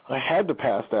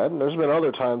pass that. And there's been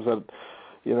other times that,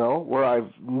 where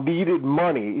I've needed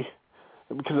money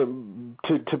because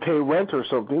to pay rent or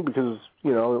something because,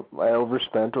 I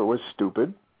overspent or was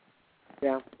stupid.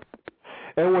 Yeah.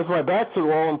 And with my back to the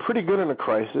wall, I'm pretty good in a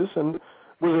crisis and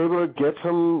was able to get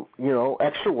some,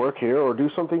 extra work here or do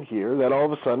something here that all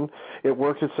of a sudden it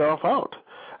works itself out.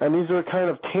 And these are kind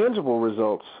of tangible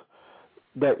results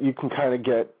that you can kind of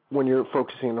get when you're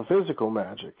focusing on physical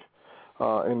magic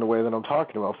in the way that I'm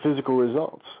talking about, physical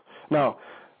results. Now,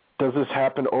 does this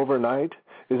happen overnight?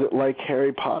 Is it like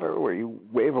Harry Potter where you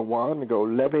wave a wand and go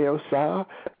Leviosa?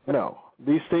 No.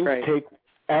 These things take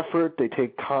effort. They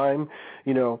take time.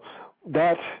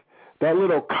 That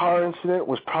little car incident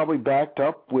was probably backed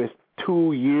up with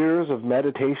 2 years of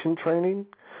meditation training,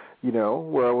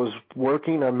 where I was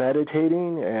working on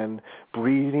meditating and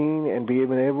breathing and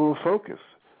being able to focus.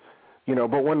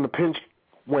 But when the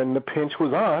pinch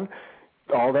was on,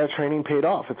 all that training paid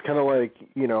off. It's kind of like,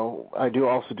 I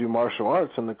also do martial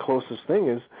arts, and the closest thing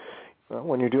is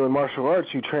when you're doing martial arts,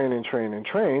 you train and train and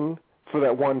train. For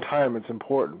that one time, it's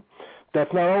important.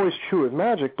 That's not always true with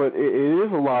magic, but it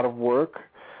is a lot of work.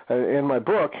 In my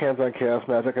book, Hands-on Chaos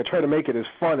Magic, I try to make it as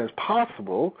fun as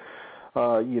possible,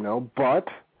 but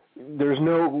there's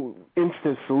no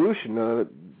instant solution.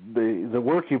 The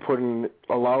work you put in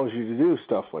allows you to do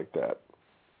stuff like that.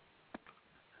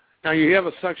 Now, you have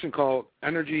a section called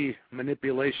Energy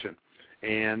Manipulation,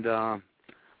 and I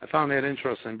found that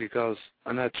interesting because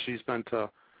Annette, she's been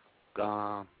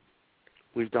to,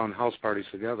 we've done house parties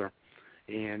together,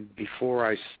 and before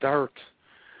I start,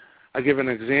 I give an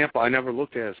example. I never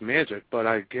looked at it as magic, but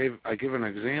I give an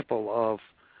example of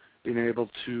being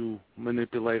able to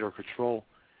manipulate or control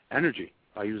energy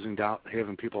by using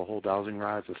having people hold dowsing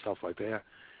rods and stuff like that,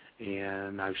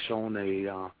 and I've shown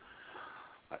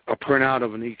a printout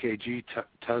of an EKG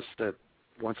test that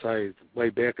once I lay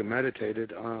back and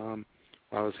meditated, while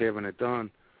I was having it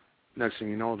done, next thing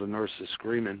you know, the nurse is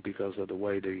screaming because of the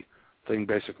way the thing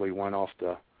basically went off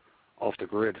the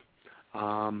grid.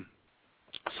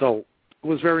 So it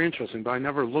was very interesting, but I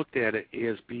never looked at it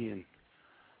as being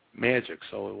magic,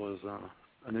 so it was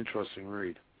an interesting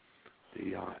read,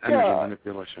 the energy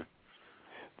manipulation.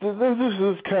 This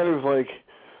is kind of like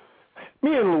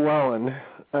me and Llewellyn,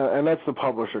 and that's the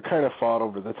publisher, kind of fought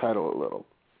over the title a little.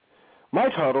 My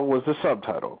title was the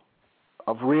subtitle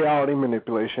of Reality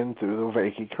Manipulation Through the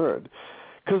Vaki Curd,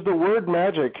 because the word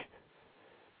magic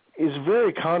is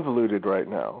very convoluted right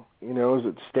now. Is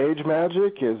it stage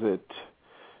magic? Is it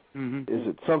is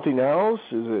it something else?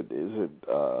 Is it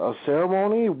a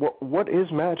ceremony? What is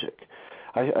magic?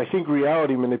 I think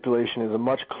reality manipulation is a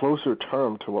much closer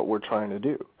term to what we're trying to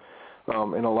do.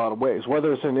 in a lot of ways,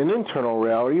 whether it's in an internal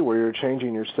reality where you're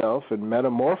changing yourself and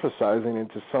metamorphosizing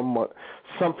into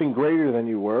something greater than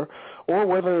you were, or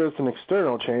whether it's an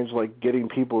external change like getting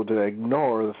people to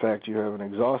ignore the fact you have an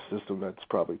exhaust system that's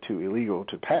probably too illegal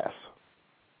to pass.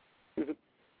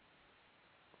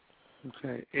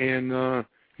 Okay, and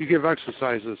you give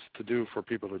exercises to do for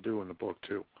people to do in the book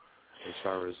too, as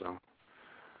far as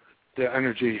the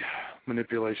energy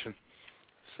manipulation.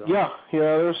 So.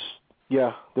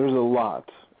 There's a lot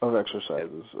of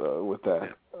exercises with that.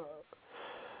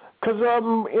 Because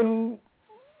in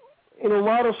a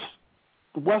lot of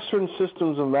Western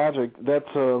systems of magic, that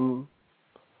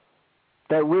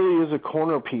really is a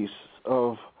corner piece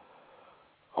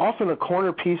often a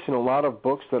corner piece in a lot of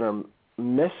books that are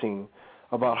missing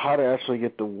about how to actually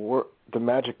get the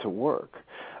magic to work.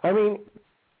 I mean,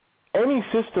 any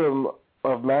system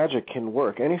of magic can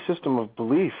work. Any system of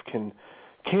belief can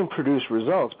produce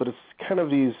results, but it's kind of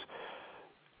these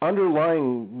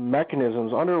underlying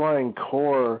mechanisms, underlying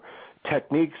core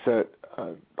techniques that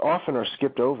often are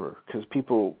skipped over because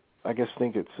people, I guess,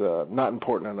 think it's not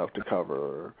important enough to cover.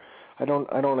 Or I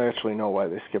don't actually know why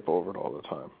they skip over it all the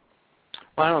time.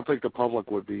 Well, I don't think the public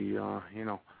would be,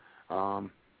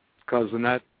 because in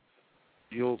that,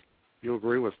 you'll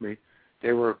agree with me,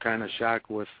 they were kind of shocked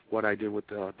with what I did with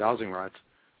the dowsing rods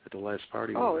at the last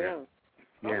party.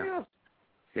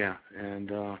 Yeah,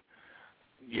 and I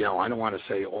don't want to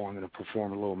say, I'm going to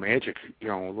perform a little magic, a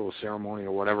little ceremony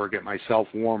or whatever, get myself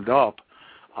warmed up,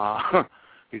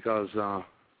 because the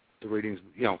readings,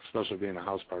 especially being a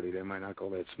house party, they might not go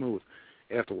that smooth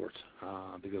afterwards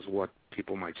because of what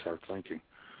people might start thinking.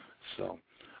 So,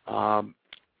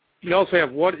 you also have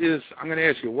I'm going to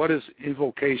ask you, what is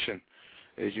invocation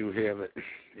as you have it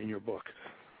in your book?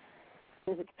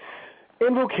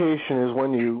 Invocation is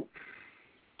when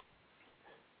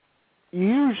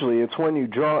usually it's when you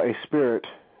draw a spirit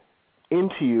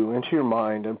into your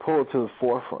mind, and pull it to the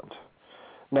forefront.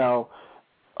 Now,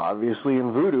 obviously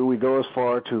in voodoo, we go as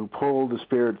far to pull the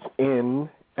spirits in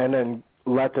and then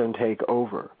let them take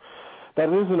over. That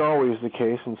isn't always the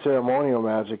case. In ceremonial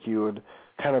magic, you would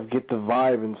kind of get the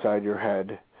vibe inside your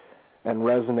head and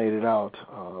resonate it out.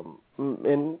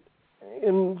 In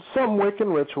some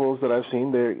Wiccan rituals that I've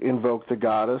seen, they invoke the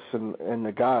goddess and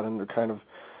the god, and they're kind of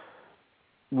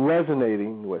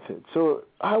resonating with it. So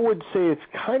I would say it's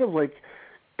kind of like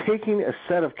taking a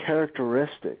set of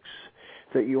characteristics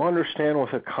that you understand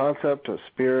with a concept, a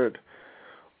spirit,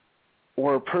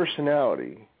 or a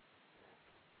personality,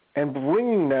 and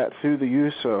bringing that through the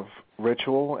use of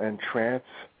ritual and trance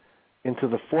into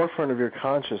the forefront of your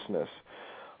consciousness,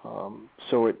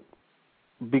 so it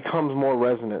becomes more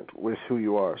resonant with who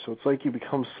you are. So it's like you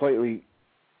become slightly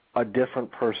a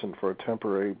different person for a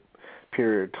temporary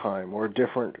period of time, or a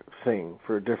different thing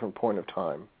for a different point of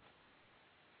time.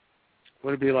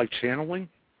 Would it be like channeling?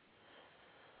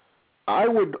 I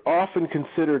would often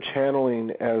consider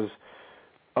channeling as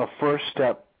a first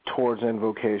step towards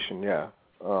invocation,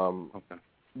 okay.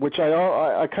 Which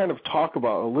I kind of talk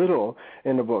about a little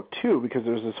in the book too, because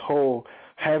there's this whole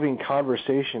having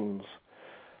conversations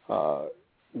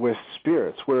with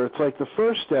spirits, where it's like the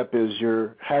first step is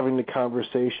you're having the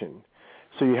conversation,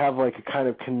 so you have like a kind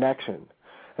of connection,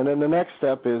 and then the next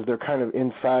step is they're kind of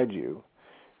inside you,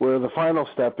 where the final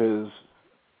step is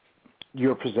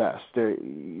you're possessed.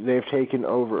 They've taken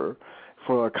over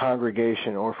for a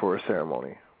congregation or for a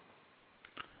ceremony.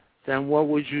 Then what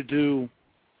would you do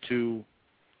to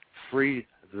free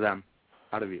them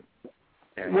out of you?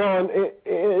 Well,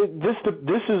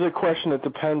 this is a question that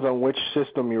depends on which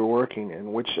system you're working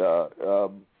in, which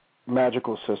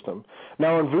magical system.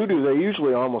 Now, in voodoo, they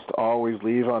usually almost always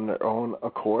leave on their own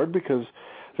accord because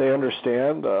they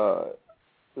understand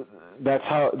that's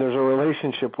how there's a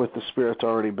relationship with the spirits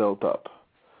already built up.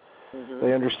 Mm-hmm.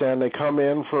 They understand they come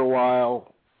in for a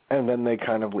while and then they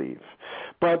kind of leave.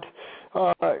 But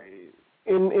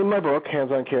in my book,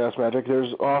 Hands-on Chaos Magic,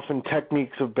 there's often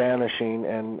techniques of banishing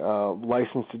and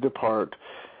license to depart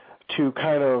to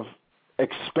kind of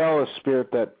expel a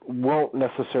spirit that won't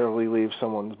necessarily leave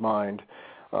someone's mind.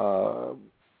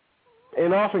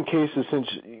 In often cases, since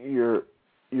you're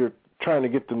trying to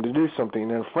get them to do something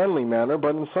in a friendly manner,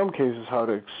 but in some cases how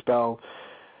to expel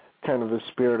kind of the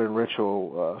spirit and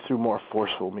ritual through more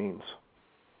forceful means.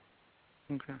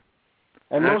 Okay.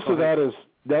 And most of that is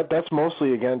that's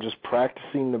mostly, again, just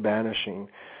practicing the banishing.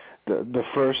 The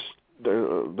first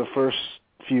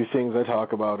few things I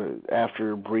talk about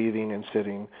after breathing and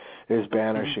sitting is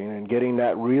banishing and getting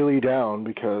that really down,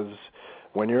 because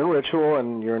when you're in ritual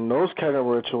and you're in those kind of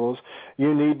rituals,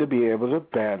 you need to be able to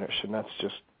banish, and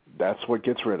that's what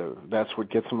gets rid of. That's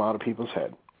what gets them out of people's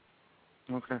head.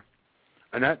 Okay.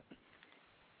 Annette?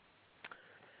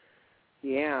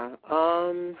 Yeah.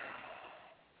 I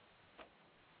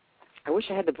wish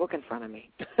I had the book in front of me.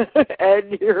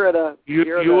 And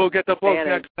you will get the book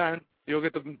next time. You'll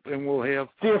get the, and we'll have.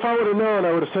 See, if I would have known,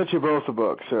 I would have sent you both the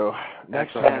book. So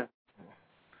next time.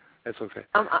 That's okay.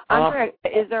 Andrieh,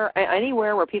 is there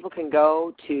anywhere where people can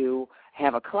go to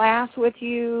have a class with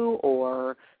you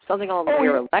or something along the way,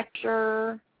 or a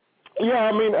lecture? Yeah,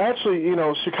 I mean, actually,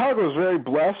 Chicago is very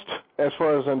blessed as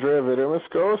far as Andrieh Vitimus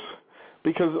goes,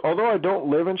 because although I don't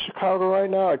live in Chicago right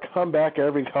now, I come back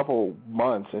every couple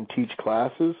months and teach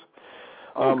classes.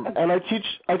 And I teach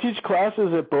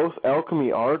classes at both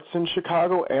Alchemy Arts in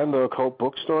Chicago and the Occult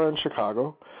Bookstore in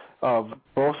Chicago,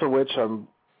 both of which I'm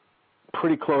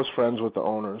pretty close friends with the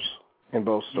owners in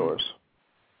both stores.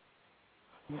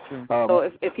 Okay.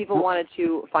 So if people wanted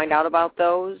to find out about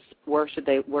those, where should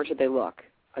they look?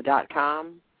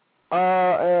 .com?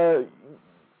 Occult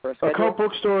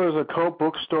Bookstore is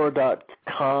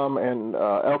occultbookstore.com, and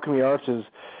Alchemy Arts is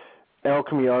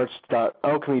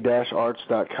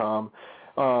alchemy-arts.com.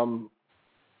 How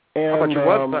about your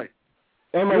website?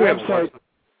 And my website,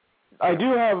 I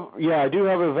do have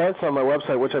events on my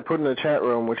website, which I put in the chat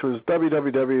room, which was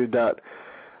www.Andrieh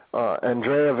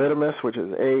Vitimus, which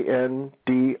is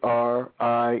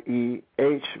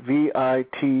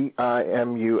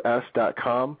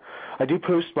ANDRIEHVITIMUS.com. I do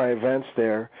post my events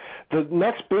there. The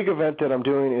next big event that I'm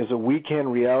doing is a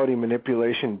weekend reality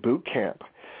manipulation boot camp,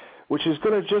 which is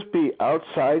going to just be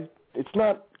outside. It's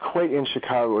not quite in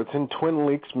Chicago. It's in Twin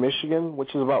Lakes, Michigan,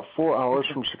 which is about 4 hours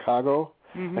from Chicago.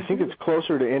 Mm-hmm. I think it's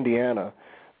closer to Indiana.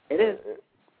 It is.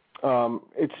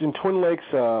 It's in Twin Lakes,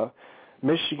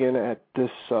 Michigan, at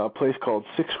this place called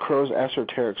Six Crows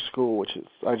Esoteric School, which is,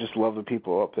 I just love the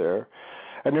people up there.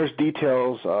 And there's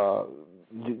details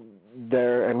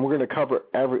there, and we're going to cover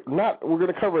we're going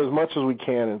to cover as much as we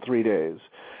can in 3 days.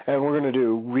 And we're going to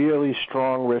do really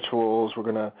strong rituals. We're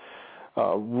going to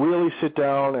really sit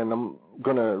down, and I'm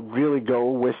going to really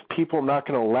go with people. I'm not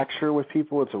going to lecture with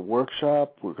people. It's a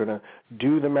workshop. We're going to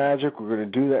do the magic. We're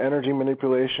going to do the energy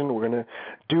manipulation. We're going to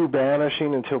do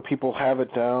banishing until people have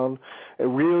it down. A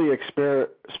really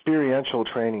experiential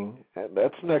training.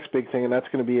 That's the next big thing, and that's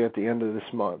going to be at the end of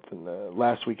this month, and the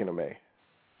last weekend of May.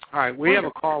 All right, we have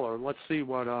a caller. Let's see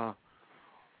what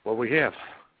we have.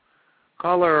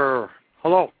 Caller,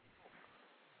 hello.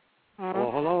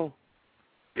 Hello.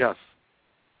 Yes.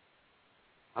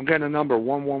 I'm getting a number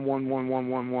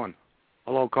 1111111.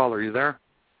 Hello, caller. Are you there?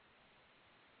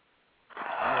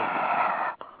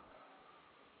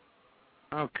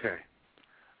 Okay.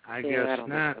 I guess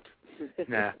not.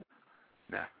 Nah.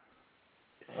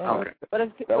 Okay. But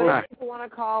if people want to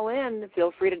call in,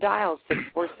 feel free to dial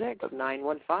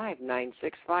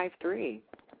 646-915-9653.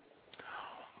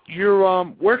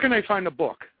 Where can I find the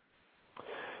book?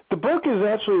 The book is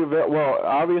actually,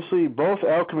 obviously, both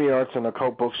Alchemy Arts and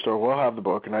Occult Bookstore will have the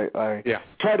book, and I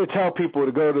try to tell people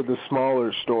to go to the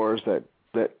smaller stores that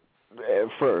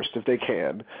first, if they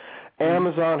can.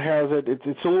 Amazon has it.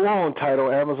 It's a long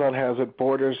title. Amazon has it.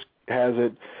 Borders has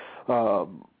it.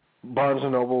 Barnes &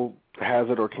 Noble has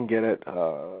it or can get it.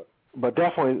 But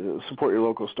definitely support your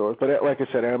local stores. But like I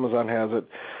said, Amazon has it.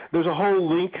 There's a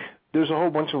whole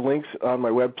bunch of links on my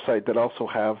website that also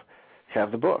have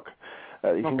the book.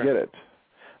 You can get it.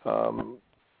 So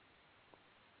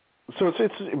it's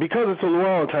because it's a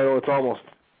Llewellyn title. It's almost,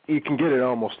 you can get it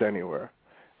almost anywhere.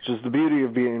 Which is the beauty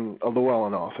of being a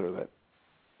Llewellyn author, that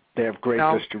they have great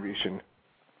distribution.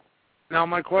 Now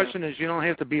my question is, you don't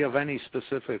have to be of any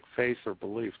specific faith or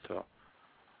belief to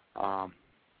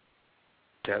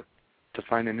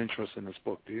find an interest in this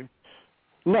book, do you?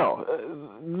 No,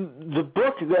 the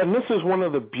book, and this is one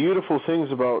of the beautiful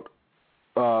things about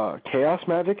chaos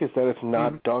magic, is that it's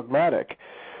not dogmatic,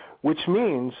 which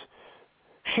means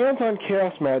hands-on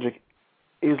chaos magic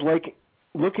is like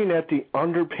looking at the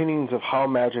underpinnings of how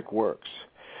magic works.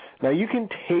 Now you can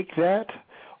take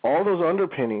all those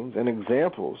underpinnings and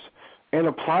examples, and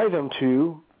apply them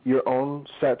to your own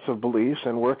sets of beliefs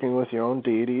and working with your own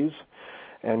deities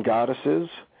and goddesses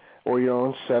or your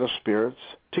own set of spirits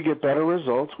to get better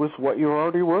results with what you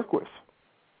already work with.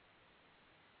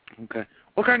 Okay.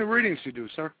 What kind of readings do you do,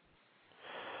 sir?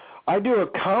 I do a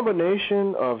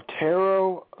combination of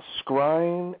tarot,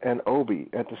 scrying, and Obi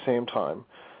at the same time.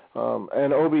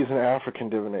 And Obi is an African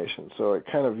divination, so I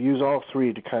kind of use all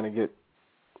three to kind of get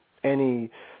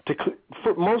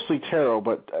mostly tarot,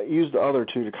 but I use the other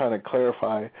two to kind of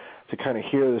clarify, to kind of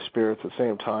hear the spirits at the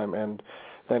same time, and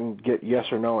then get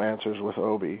yes or no answers with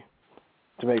Obi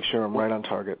to make sure I'm right on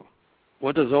target.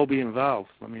 What does Obi involve?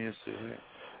 Let me ask you that.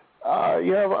 I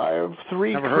have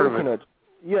three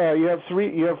Yeah, you have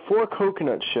 4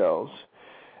 coconut shells,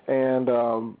 and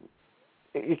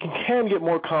it can get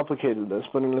more complicated than this,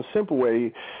 but in a simple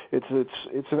way, it's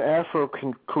an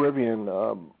Afro-Caribbean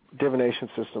divination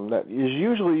system that is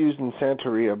usually used in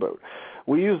Santeria, but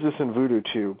we use this in voodoo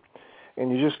too.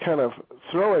 And you just kind of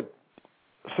throw it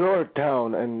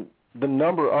down, and the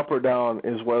number up or down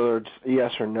is whether it's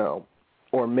yes or no,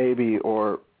 or maybe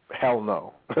or hell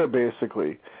no,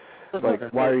 basically.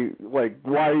 Like why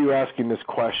are you asking this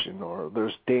question, or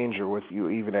there's danger with you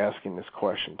even asking this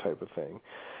question type of thing.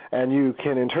 And you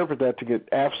can interpret that to get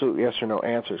absolute yes or no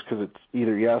answers, because it's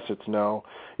either yes, it's no.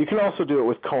 You can also do it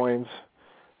with coins.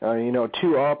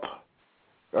 2 up,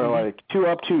 or like 2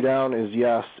 up, 2 down is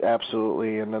yes,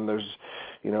 absolutely. And then there's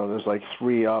like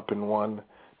 3 up and 1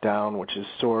 down, which is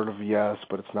sort of yes,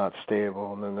 but it's not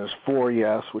stable. And then there's 4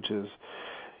 yes, which is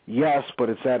yes, but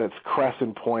it's at its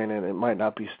crescent point and it might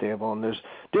not be stable. And there's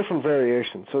different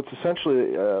variations. So it's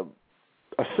essentially a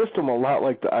system a lot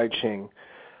like the I Ching.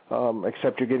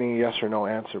 Except you're getting a yes or no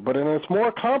answer. But in its more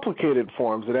complicated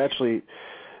forms, it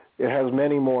has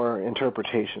many more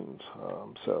interpretations.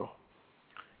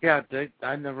 Yeah,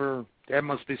 that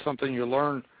must be something you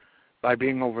learn by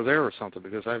being over there or something,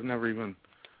 because I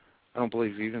don't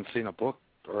believe you've even seen a book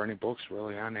or any books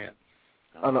really on that.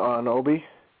 On Obi?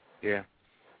 Yeah.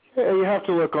 Yeah, you have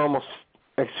to look almost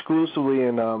exclusively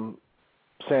in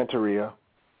Santeria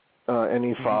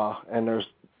and Ifa, and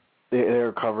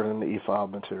they're covered in the Ifa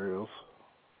materials.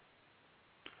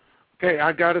 Okay,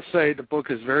 I got to say the book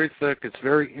is very thick. It's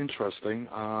very interesting.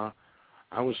 I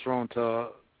was drawn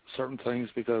to certain things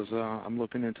because I'm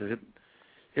looking into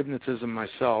hypnotism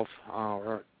myself,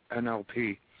 or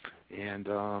NLP, and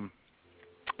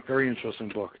very interesting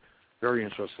book. Very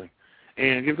interesting.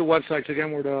 And give the websites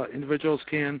again where the individuals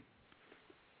can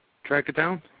track it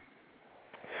down.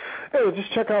 Hey, well,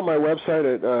 just check out my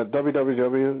website at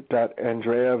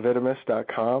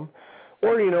www.andriehvitimus.com.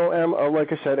 Or,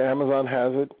 like I said, Amazon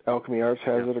has it, Alchemy Arts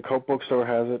has it, a Cope Bookstore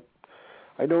has it.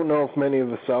 I don't know if many of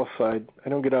the South Side, I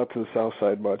don't get out to the South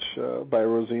Side much, by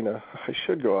Rosina. I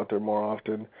should go out there more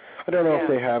often. I don't know if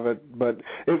they have it, but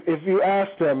if you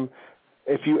ask them,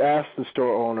 if you ask the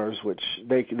store owners, which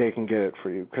they can get it for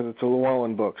you, because it's a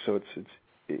Llewellyn book, so it's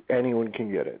anyone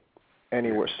can get it.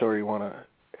 Any store you want to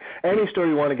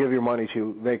give your money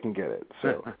to, they can get it.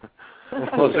 So,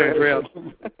 plus Andrieh,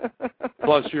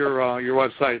 plus your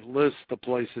website lists the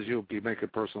places you'll be making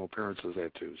personal appearances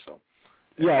at too. So,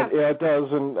 yeah, it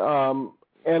does, and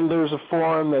there's a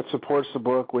forum that supports the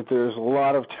book. There's a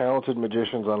lot of talented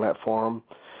magicians on that forum,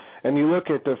 and you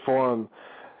look at the forum.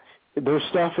 There's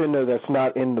stuff in there that's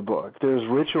not in the book. There's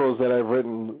rituals that I've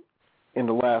written in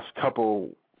the last couple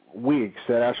weeks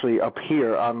that actually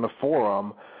appear on the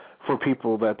forum for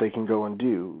people that they can go and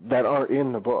do that aren't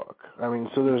in the book. I mean,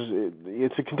 so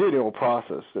it's a continual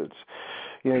process. It's,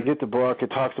 you get the book, it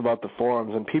talks about the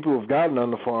forums, and people who've gotten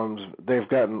on the forums, they've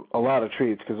gotten a lot of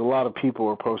treats because a lot of people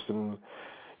are posting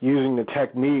using the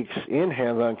techniques in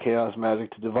Hands-On Chaos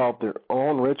Magic to develop their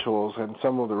own rituals, and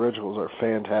some of the rituals are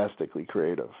fantastically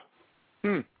creative.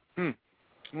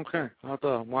 Okay, I'll have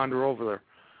to wander over there.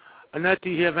 Annette, do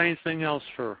you have anything else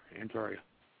for Andrieh?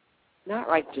 Not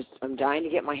right. I'm dying to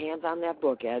get my hands on that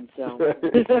book, Ed. So,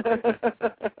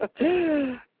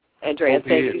 Andrieh,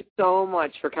 thank you so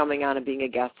much for coming on and being a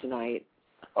guest tonight.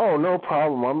 Oh, no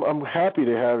problem. I'm happy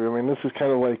to have you. I mean, this is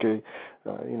kind of like a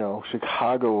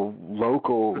Chicago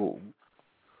local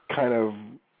kind of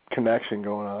connection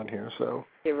going on here. So.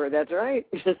 That's right.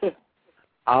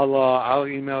 I'll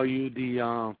email you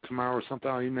tomorrow or something.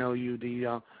 I'll email you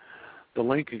the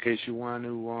link in case you want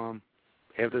to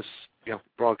have this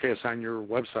broadcast on your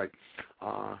website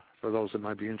for those that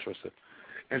might be interested.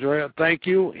 Andrieh, thank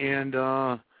you, and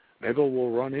maybe we'll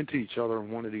run into each other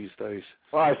one of these days.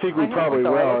 Well, I think we probably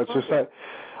will. It's just that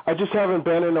I just haven't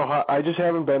been in Ohio. I just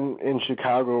haven't been in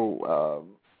Chicago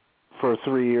for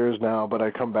 3 years now, but I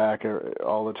come back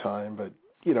all the time. But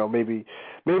maybe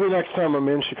next time I'm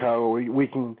in Chicago, we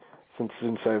can,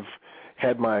 since I've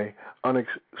had my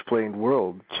unexplained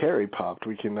world cherry popped,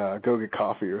 we can go get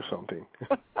coffee or something.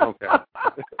 Okay.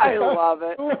 I love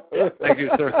it. Thank you,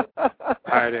 sir. All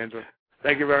right, Andrew.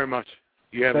 Thank you very much.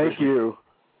 Thank you.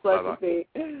 Pleasure to be.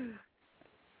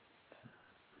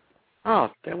 Oh,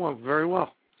 that went very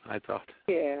well, I thought.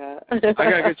 Yeah. I got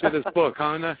to get you this book,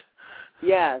 huh, Annette?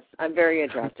 Yes, I'm very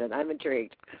interested. I'm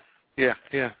intrigued. Yeah.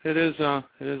 It is a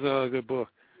good book.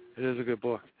 It is a good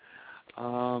book.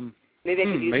 Maybe I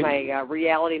could use my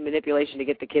reality manipulation to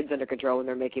get the kids under control when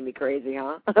they're making me crazy,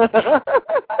 huh?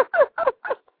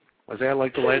 Was that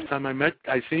like the last time I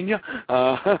seen you?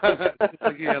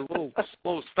 Like you had a little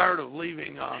slow start of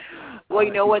leaving. Well,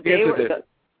 you know what?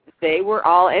 they were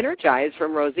all energized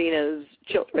from Rosina's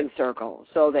children's circle.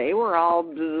 So they were all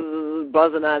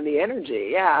buzzing on the energy.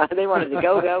 Yeah, they wanted to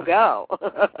go, go, go.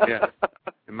 Yeah.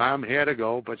 And Mom had to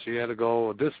go, but she had to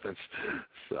go a distance.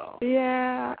 So.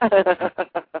 Yeah.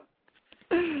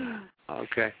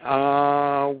 Okay.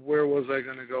 Where was I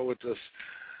going to go with this?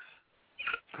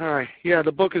 All right. Yeah,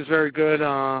 the book is very good.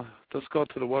 Let's go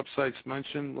to the websites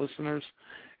mentioned, listeners,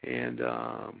 and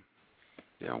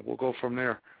we'll go from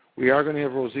there. We are going to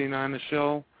have Rosina on the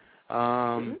show.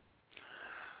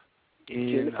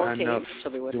 June 14th,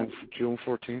 she'll be with us. June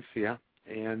 14th, yeah.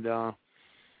 And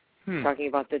talking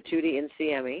about the Tootie in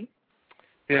CME.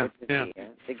 Yeah,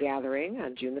 the gathering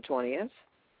on June the 20th.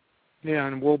 Yeah,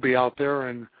 and we'll be out there,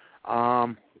 and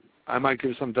I might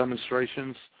give some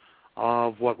demonstrations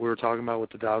of what we were talking about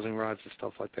with the dowsing rods and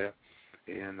stuff like that,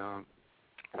 and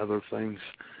other things.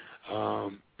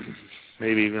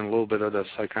 Maybe even a little bit of the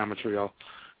psychometry. I'll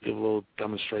give a little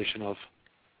demonstration of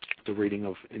the reading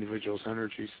of individuals'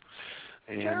 energies.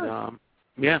 And,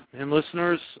 sure. And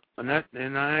listeners, Annette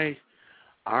and I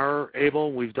are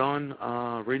able, we've done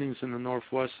readings in the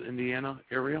Northwest Indiana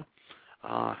area,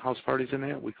 house parties in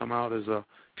that. We come out as a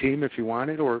team if you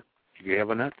want it, or if you have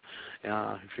Annette,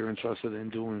 if you're interested in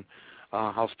doing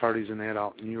house parties in that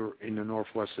out in the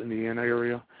Northwest Indiana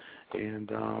area.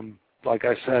 And like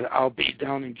I said, I'll be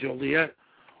down in Joliet,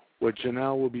 where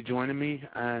Janelle will be joining me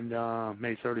on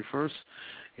May 31st,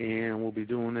 and we'll be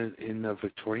doing it in the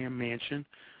Victorian Mansion.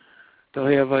 They'll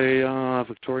have a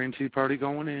Victorian tea party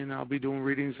going, and I'll be doing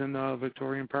readings in the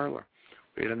Victorian parlor.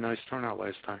 We had a nice turnout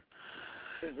last time.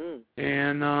 Mm-hmm.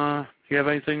 And you have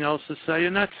anything else to say,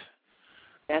 Annette?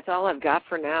 That's all I've got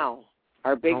for now.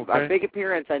 Our big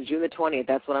appearance on June the 20th.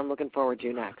 That's what I'm looking forward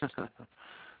to next.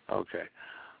 Okay.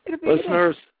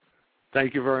 Listeners,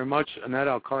 thank you very much. Annette,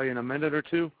 I'll call you in a minute or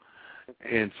two,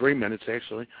 in 3 minutes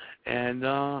actually. And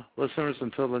listeners,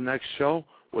 until the next show,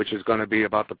 which is going to be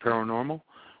about the paranormal,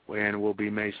 and will be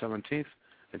May 17th.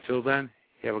 Until then,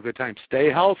 have a good time.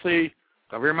 Stay healthy.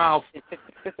 Cover your mouth.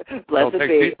 Blessed Don't take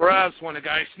be. deep breaths when a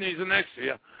guy sneezes next to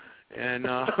you. And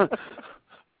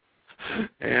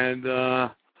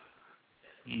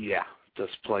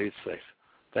just play it safe.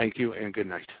 Thank you and good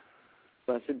night.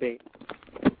 Blessed be.